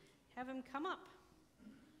Ken, have him come up.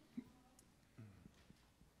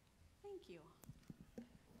 Thank you.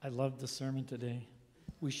 I loved the sermon today.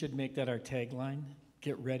 We should make that our tagline,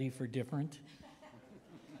 get ready for different.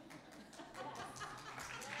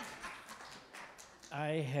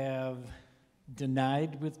 I have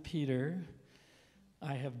denied with Peter,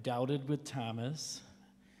 I have doubted with Thomas,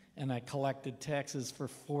 and I collected taxes for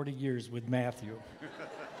 40 years with Matthew.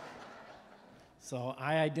 So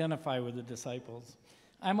I identify with the disciples.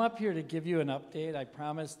 I'm up here to give you an update. I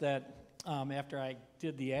promised that after I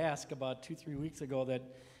did the ask about 2-3 weeks ago that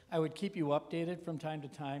I would keep you updated from time to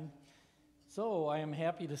time. So I am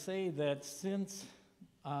happy to say that since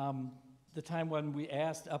the time when we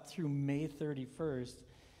asked up through May 31st,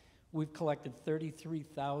 We've collected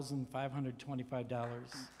 $33,525.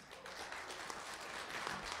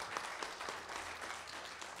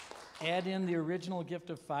 Add in the original gift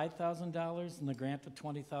of $5,000 and the grant of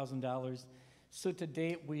 $20,000. So to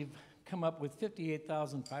date, we've come up with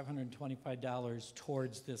 $58,525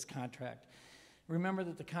 towards this contract. Remember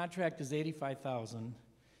that the contract is $85,000,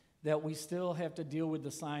 that we still have to deal with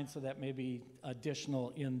the sign, so that may be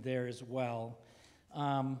additional in there as well.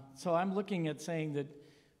 So I'm looking at saying that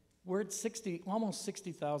we're at almost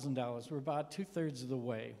 $60,000. We're about 2/3 of the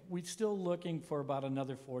way. We're still looking for about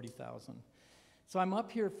another $40,000. So I'm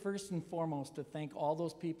up here first and foremost to thank all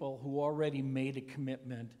those people who already made a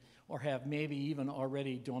commitment or have maybe even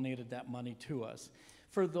already donated that money to us.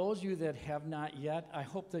 For those of you that have not yet, I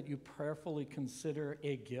hope that you prayerfully consider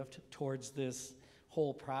a gift towards this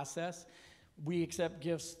whole process. We accept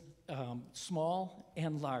gifts small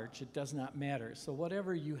and large. It does not matter. So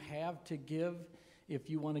whatever you have to give, if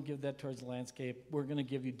you want to give that towards the landscape, we're going to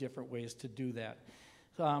give you different ways to do that.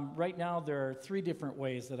 Right now, there are 3 different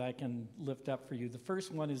ways that I can lift up for you. The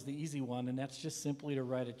first one is the easy one, and that's just simply to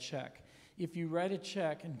write a check. If you write a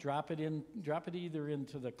check and drop it either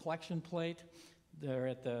into the collection plate there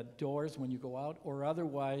at the doors when you go out, or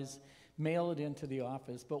otherwise mail it into the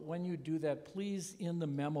office. But when you do that, please in the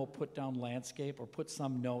memo put down landscape or put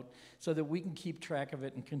some note so that we can keep track of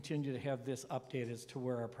it and continue to have this update as to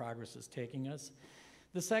where our progress is taking us.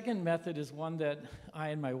 The second method is one that I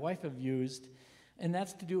and my wife have used, and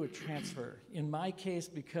that's to do a transfer. In my case,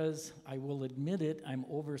 because I will admit it, I'm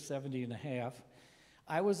over 70 and a half,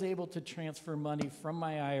 I was able to transfer money from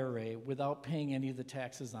my IRA without paying any of the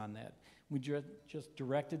taxes on that. We just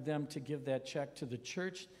directed them to give that check to the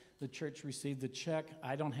church. The church received the check.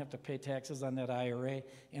 I don't have to pay taxes on that IRA,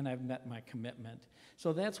 and I've met my commitment.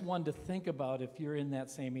 So that's one to think about if you're in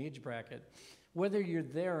that same age bracket. Whether you're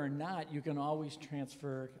there or not, you can always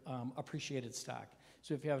transfer appreciated stock.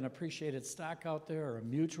 So if you have an appreciated stock out there or a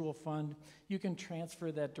mutual fund, you can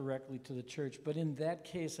transfer that directly to the church. But in that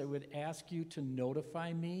case, I would ask you to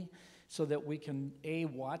notify me so that we can, A,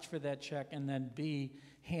 watch for that check, and then B,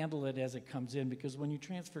 handle it as it comes in. Because when you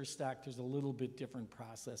transfer stock, there's a little bit different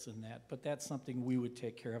process in that. But that's something we would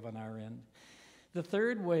take care of on our end. The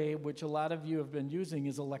third way, which a lot of you have been using,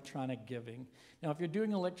 is electronic giving. Now, if you're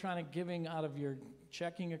doing electronic giving out of your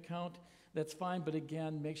checking account, that's fine. But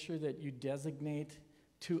again, make sure that you designate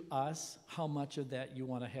to us how much of that you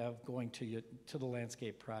want to have going to the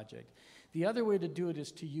landscape project. The other way to do it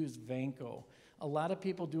is to use Vanco. A lot of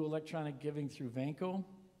people do electronic giving through Vanco.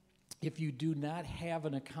 If you do not have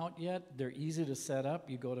an account yet, they're easy to set up.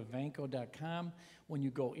 You go to vanco.com. When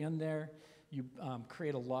you go in there, you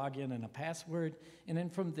create a login and a password, and then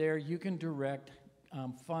from there you can direct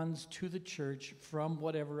funds to the church from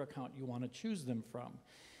whatever account you want to choose them from.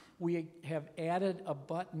 We have added a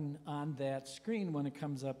button on that screen when it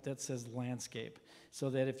comes up that says landscape,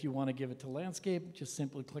 so that if you want to give it to landscape, just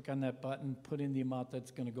simply click on that button, put in the amount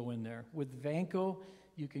that's going to go in there. With Vanco,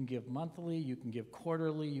 you can give monthly, you can give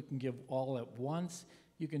quarterly, you can give all at once.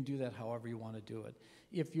 You can do that however you want to do it.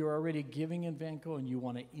 If you're already giving in Vanco and you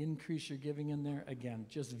want to increase your giving in there, again,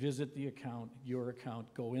 just visit the account, your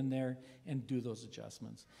account, go in there and do those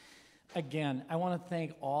adjustments. Again, I want to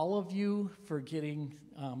thank all of you for getting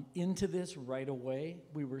into this right away.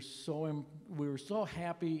 We were so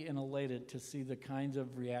happy and elated to see the kinds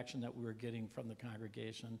of reaction that we were getting from the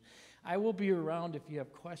congregation. I will be around if you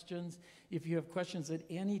have questions. If you have questions at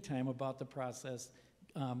any time about the process,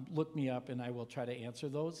 look me up and I will try to answer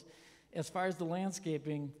those. As far as the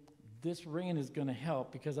landscaping, this rain is going to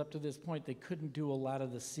help because up to this point they couldn't do a lot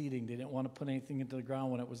of the seeding. They didn't want to put anything into the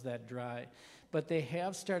ground when it was that dry. But they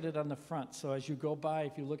have started on the front. So as you go by,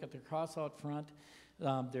 if you look at the cross out front,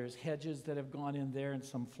 there's hedges that have gone in there and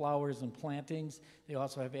some flowers and plantings. They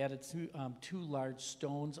also have added two large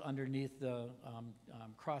stones underneath the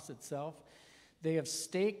cross itself. They have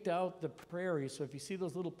staked out the prairie, so if you see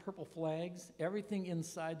those little purple flags, everything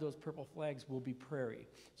inside those purple flags will be prairie.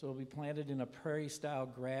 So it'll be planted in a prairie-style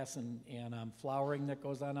grass and flowering that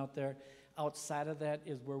goes on out there. Outside of that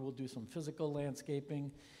is where we'll do some physical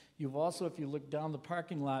landscaping. You've also, if you look down the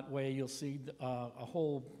parking lot way, you'll see a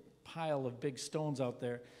whole pile of big stones out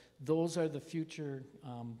there. Those are the future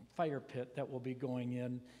fire pit that will be going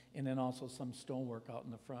in, and then also some stonework out in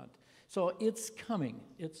the front. So it's coming.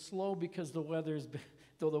 It's slow because though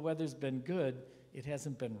the weather's been good, it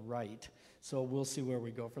hasn't been right. So we'll see where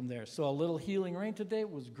we go from there. So a little healing rain today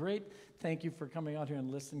was great. Thank you for coming out here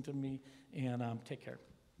and listening to me, and take care.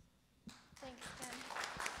 Thanks, Ken.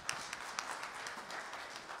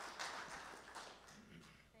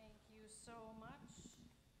 Thank you so much.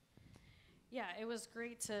 Yeah, it was was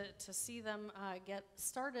great to see them get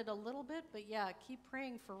started a little bit, but yeah, keep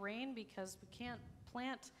praying for rain because we can't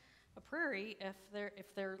plant a prairie if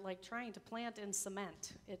they're like trying to plant in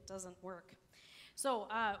cement. It doesn't work. So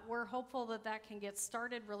we're hopeful that can get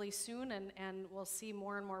started really soon, and we'll see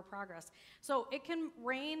more and more progress. So it can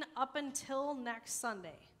rain up until next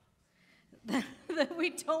Sunday. That we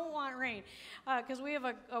don't want rain, because we have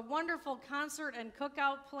a wonderful concert and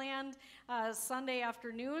cookout planned Sunday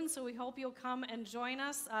afternoon, so we hope you'll come and join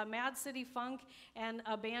us. Mad City Funk and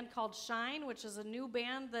a band called Shine, which is a new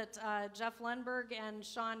band that Jeff Lenberg and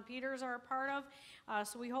Sean Peters are a part of,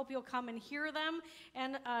 so we hope you'll come and hear them,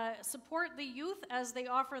 and support the youth as they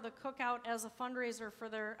offer the cookout as a fundraiser for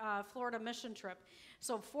their Florida mission trip.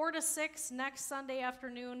 So 4 to 6 next Sunday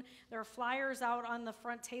afternoon. There are flyers out on the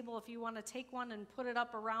front table if you want to take one and put it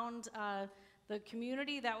up around the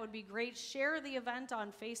community. That would be great. Share the event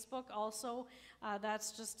on Facebook also.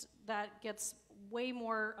 That gets way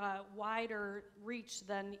more wider reach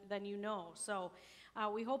than you know. So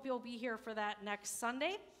we hope you'll be here for that next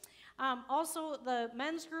Sunday. Also, the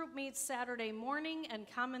men's group meets Saturday morning, and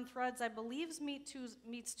Common Threads, I believe,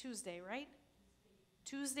 meets Tuesday, right?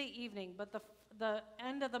 Tuesday evening, but the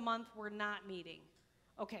end of the month we're not meeting.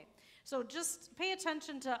 Okay, so just pay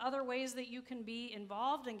attention to other ways that you can be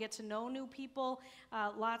involved and get to know new people.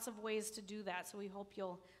 Lots of ways to do that, so we hope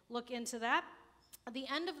you'll look into that. At the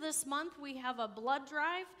end of this month, we have a blood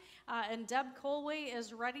drive, and Deb Colway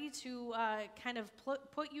is ready to kind of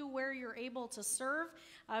put you where you're able to serve.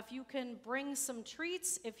 If you can bring some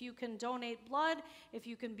treats, if you can donate blood, if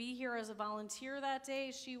you can be here as a volunteer that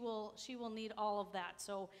day, she will need all of that.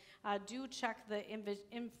 So do check the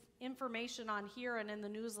information on here and in the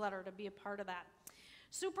newsletter to be a part of that.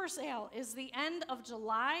 Super Sale is the end of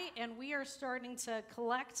July, and we are starting to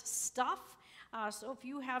collect stuff. So if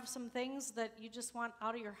you have some things that you just want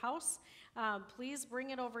out of your house, please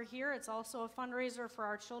bring it over here. It's also a fundraiser for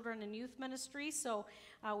our children and youth ministry, so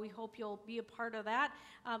we hope you'll be a part of that.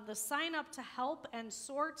 The sign up to help and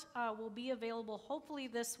sort will be available hopefully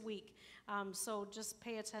this week, so just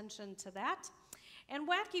pay attention to that. And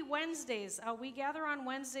Wacky Wednesdays, we gather on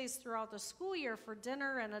Wednesdays throughout the school year for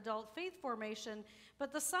dinner and adult faith formation,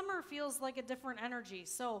 but the summer feels like a different energy.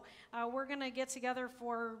 So we're going to get together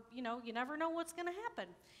for, you never know what's going to happen.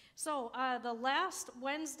 So the last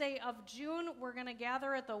Wednesday of June, we're going to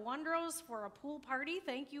gather at the Wondros for a pool party.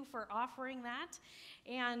 Thank you for offering that.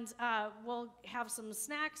 And we'll have some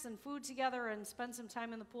snacks and food together and spend some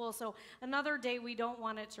time in the pool. So another day we don't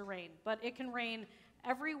want it to rain, but it can rain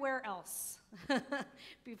everywhere else.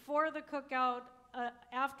 Before the cookout,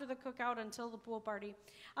 after the cookout, until the pool party.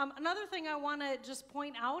 Another thing I want to just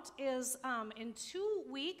point out is in 2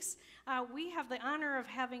 weeks, we have the honor of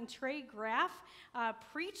having Trey Graff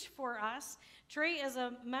preach for us. Trey is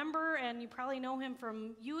a member, and you probably know him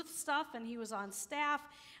from youth stuff, and he was on staff.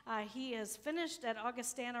 He is finished at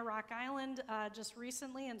Augustana Rock Island just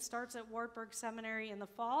recently and starts at Wartburg Seminary in the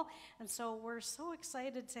fall. And so we're so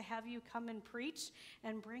excited to have you come and preach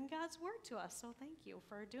and bring God's word to us. So thank you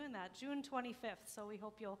for doing that. June 25th, so we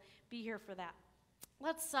hope you'll be here for that.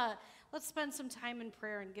 Let's spend some time in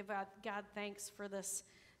prayer and give God thanks for this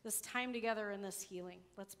time together and this healing.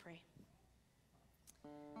 Let's pray.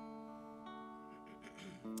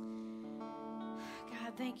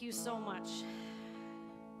 God, thank you so much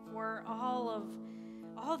for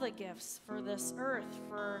all the gifts, for this earth,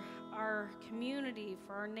 for our community,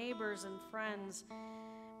 for our neighbors and friends.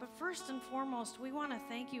 But first and foremost, we want to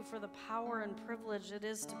thank you for the power and privilege it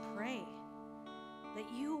is to pray. That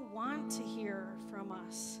you want to hear from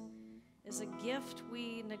us is a gift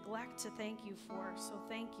we neglect to thank you for. So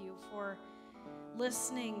thank you for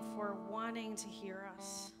listening, for wanting to hear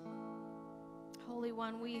us. Holy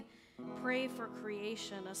One, we pray for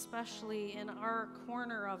creation, especially in our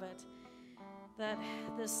corner of it, that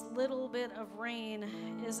this little bit of rain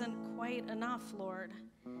isn't quite enough, Lord.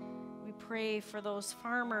 We pray for those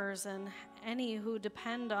farmers and any who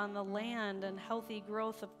depend on the land and healthy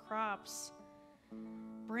growth of crops.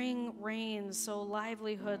 Bring rain so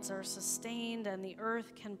livelihoods are sustained and the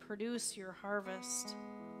earth can produce your harvest.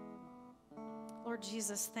 Lord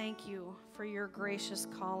Jesus, thank you for your gracious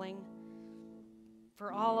calling.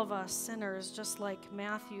 For all of us sinners, just like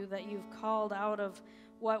Matthew, that you've called out of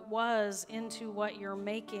what was into what you're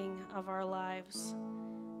making of our lives.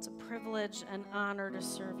 It's a privilege and honor to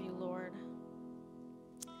serve you, Lord.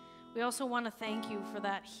 We also want to thank you for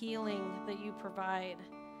that healing that you provide.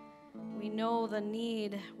 We know the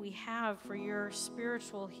need we have for your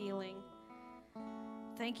spiritual healing.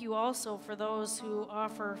 Thank you also for those who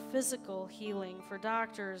offer physical healing, for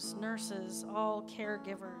doctors, nurses, all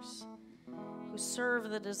caregivers. who serve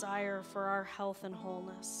the desire for our health and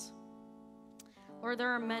wholeness. Lord, there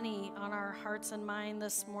are many on our hearts and mind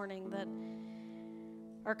this morning that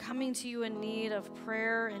are coming to you in need of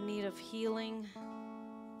prayer, in need of healing.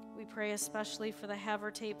 We pray especially for the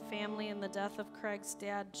Havertape family and the death of Craig's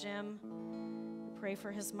dad, Jim. We pray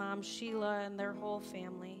for his mom, Sheila, and their whole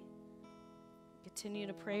family. Continue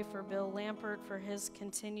to pray for Bill Lampert for his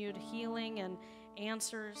continued healing and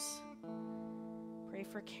answers. Pray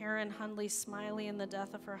for Karen Hundley Smiley and the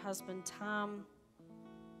death of her husband, Tom.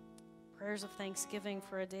 Prayers of thanksgiving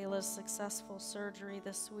for Adela's successful surgery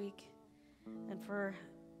this week, and for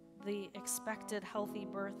the expected healthy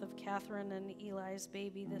birth of Catherine and Eli's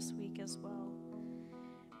baby this week as well.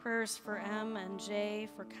 Prayers for M and Jay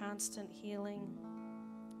for constant healing.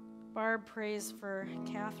 Barb prays for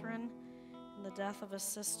Catherine and the death of a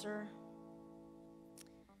sister.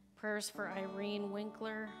 Prayers for Irene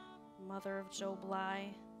Winkler, mother of Joe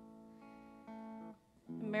Bly.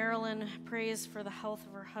 Marilyn prays for the health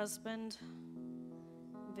of her husband.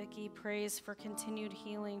 Vicky prays for continued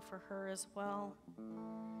healing for her as well.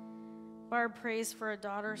 Barb prays for a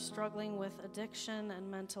daughter struggling with addiction and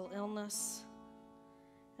mental illness,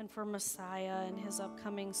 and for Messiah and his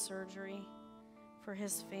upcoming surgery, for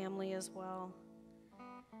his family as well.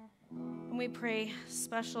 And we pray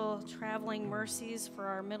special traveling mercies for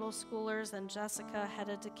our middle schoolers and Jessica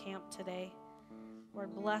headed to camp today.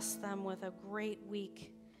 Lord, bless them with a great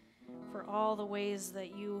week for all the ways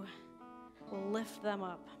that you will lift them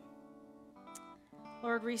up.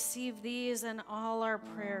 Lord, receive these and all our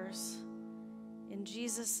prayers. In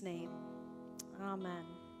Jesus' name, amen.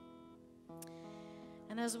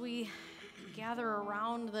 And as we gather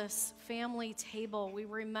around this family table, we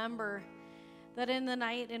remember that in the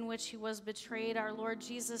night in which he was betrayed, our Lord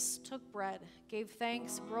Jesus took bread, gave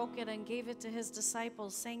thanks, broke it, and gave it to his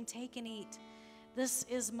disciples, saying, "Take and eat. This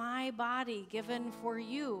is my body given for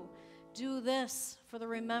you. Do this for the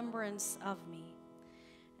remembrance of me."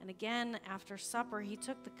 And again, after supper, he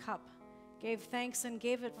took the cup, gave thanks, and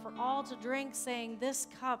gave it for all to drink, saying, "This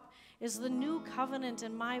cup is the new covenant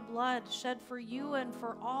in my blood, shed for you and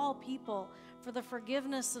for all people for the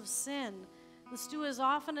forgiveness of sin. This do as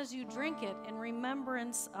often as you drink it in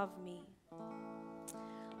remembrance of me."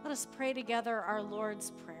 Let us pray together our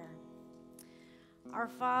Lord's Prayer. Our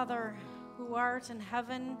Father, who art in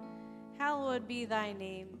heaven, hallowed be thy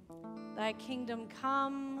name. Thy kingdom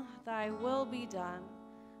come, thy will be done,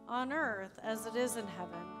 on earth as it is in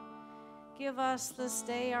heaven. Give us this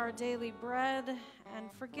day our daily bread,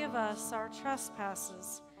 and forgive us our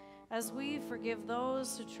trespasses, as we forgive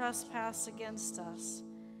those who trespass against us.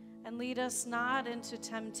 And lead us not into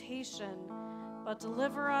temptation, but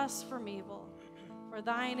deliver us from evil. For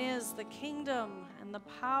thine is the kingdom, and the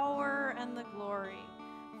power, and the glory,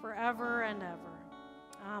 forever and ever.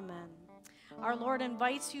 Amen. Our Lord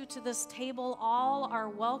invites you to this table. All are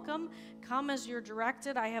welcome. Come as you're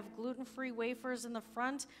directed. I have gluten-free wafers in the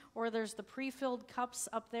front, or there's the pre-filled cups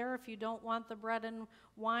up there if you don't want the bread and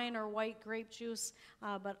wine or white grape juice,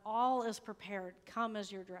 but all is prepared. Come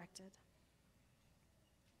as you're directed.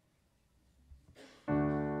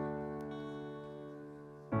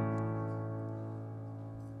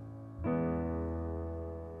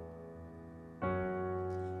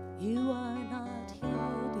 You are not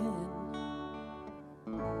hidden.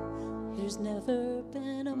 There's never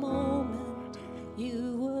been a moment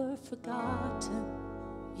you were forgotten.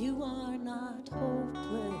 You are not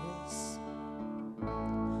hopeless.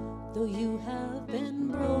 Though you have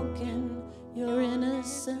been broken, your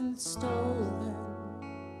innocence stolen,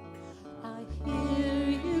 I hear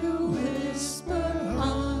you whisper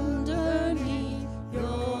underneath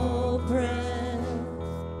your breath.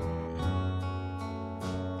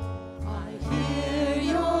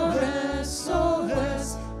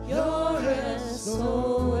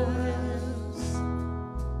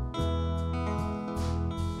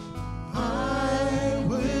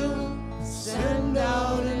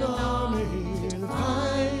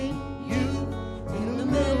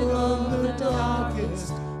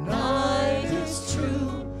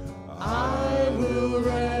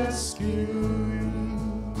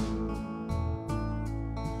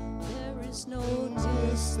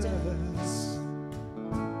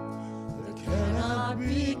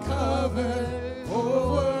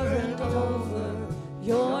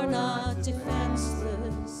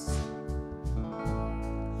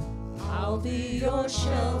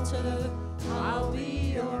 Shelter, I'll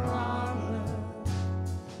be your armor.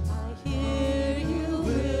 I hear you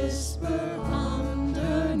whisper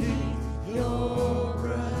underneath your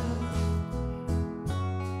breath.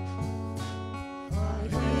 I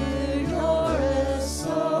hear your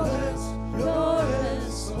SOS, your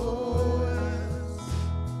SOS.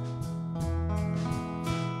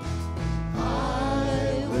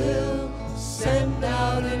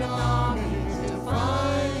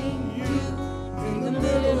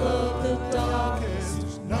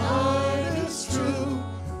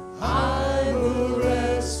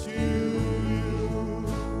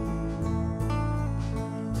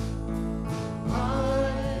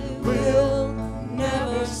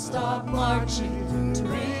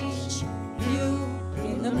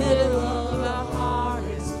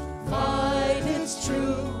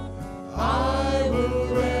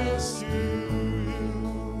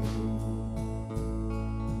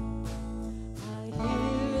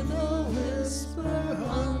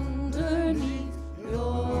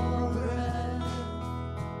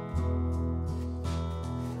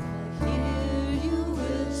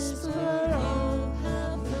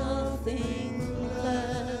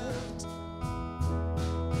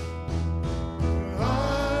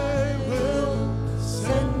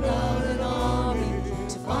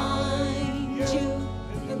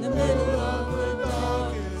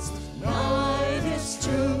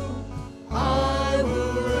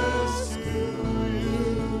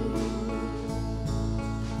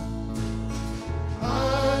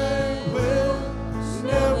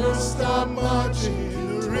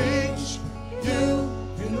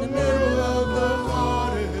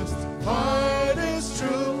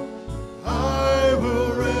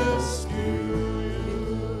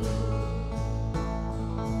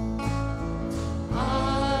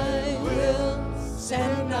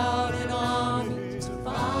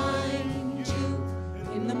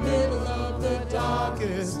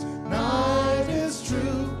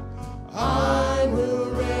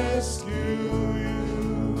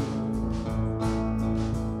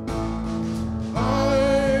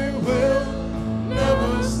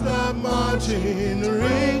 marching to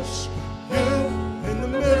reach you in the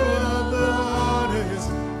middle of the hardest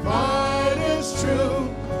fight is true.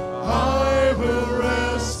 I will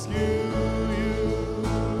rescue you.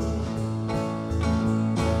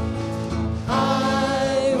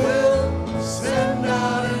 I will send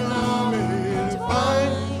out an army to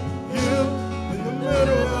find you in the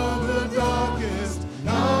middle of the darkest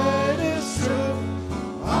night is true.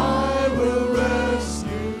 I will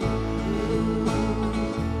rescue you.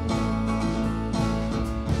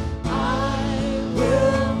 I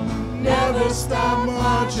will never stop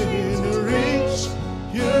marching to reach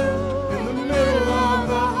you in the middle of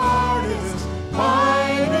the hardest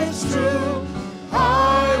fight is true.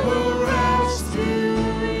 I will rescue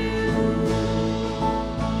you.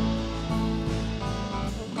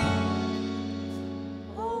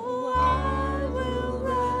 Oh, I will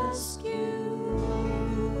rescue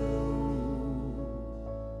you.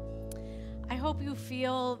 I hope you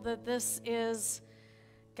feel that this is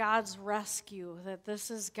God's rescue, that this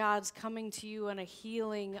is God's coming to you and a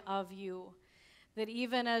healing of you. That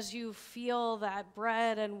even as you feel that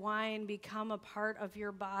bread and wine become a part of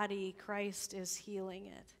your body, Christ is healing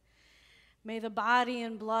it. May the body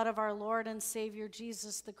and blood of our Lord and Savior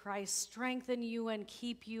Jesus the Christ strengthen you and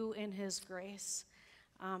keep you in his grace.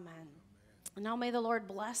 Amen. Now may the Lord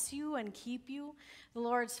bless you and keep you. The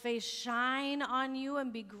Lord's face shine on you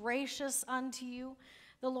and be gracious unto you.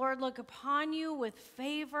 The Lord look upon you with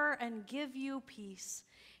favor and give you peace.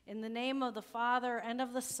 In the name of the Father, and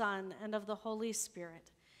of the Son, and of the Holy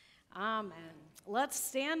Spirit. Amen. Let's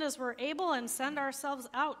stand as we're able and send ourselves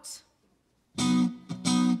out.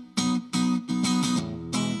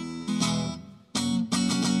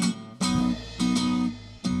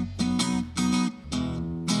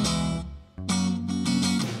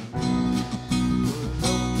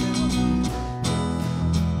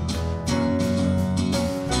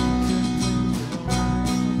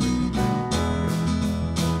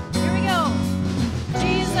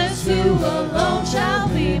 You alone shall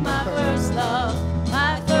be my first love,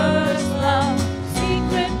 my first love.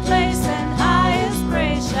 Secret place and highest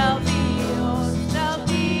praise shall be yours, shall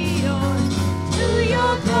be yours. To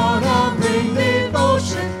your throne I'll bring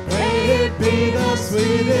devotion, may it be the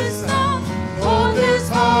sweetest sound. For this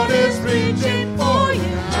heart is reaching for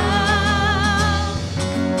you now.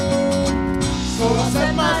 So I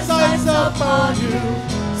set my sights upon you,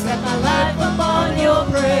 set my life upon your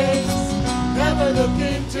praise. Never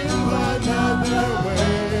looking to another way.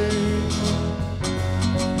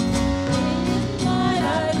 I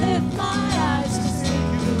lift my eyes to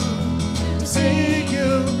seek you,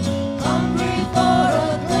 hungry for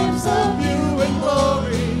a glimpse of you in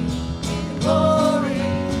glory, in glory.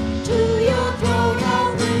 To your throne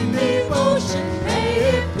I'll bring devotion, may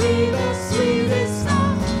it be the sweetest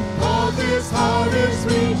sound. For this heart is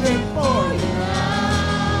reaching for you now.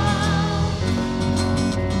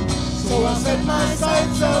 So I set my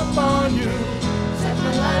sights upon you, set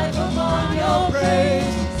my life upon your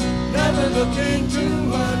praise, never looking to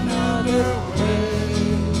another way.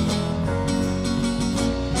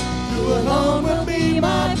 You alone will be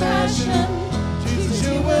my passion, Jesus,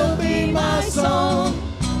 you will be my song.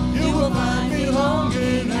 You will find me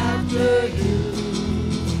longing after you.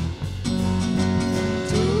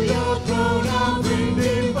 To your throne I'll bring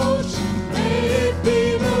devotion, may it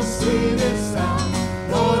be the sweetest sound.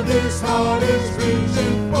 For this heart is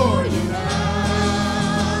reaching for you now.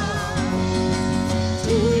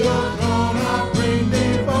 To your throne I'll bring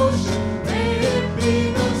devotion, may it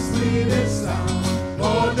be the sweetest sound.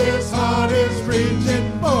 For this heart is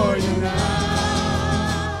reaching for you now.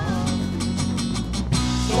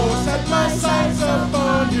 So set my sights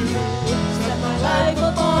upon you, set my life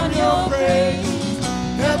upon your praise,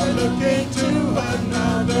 never looking to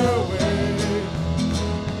another way.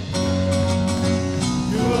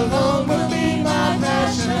 You alone will be my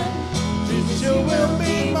passion, Jesus, you will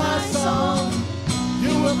be my song.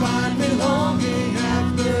 You will find me longing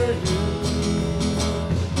after you.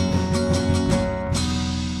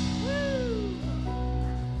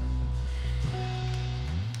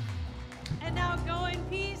 And now go in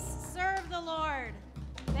peace, serve the Lord.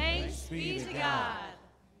 Thanks be to God.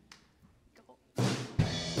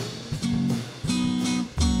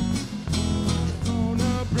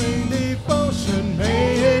 Gonna bring devotion,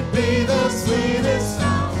 may it be the sweetest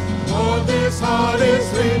sound. For this heart is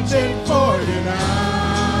reaching for you now.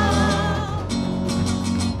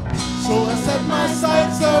 So I set my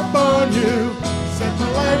sights upon you, set my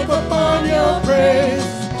life upon your praise,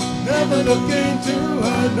 never looking to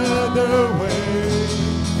another way.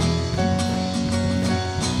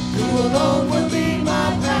 You alone will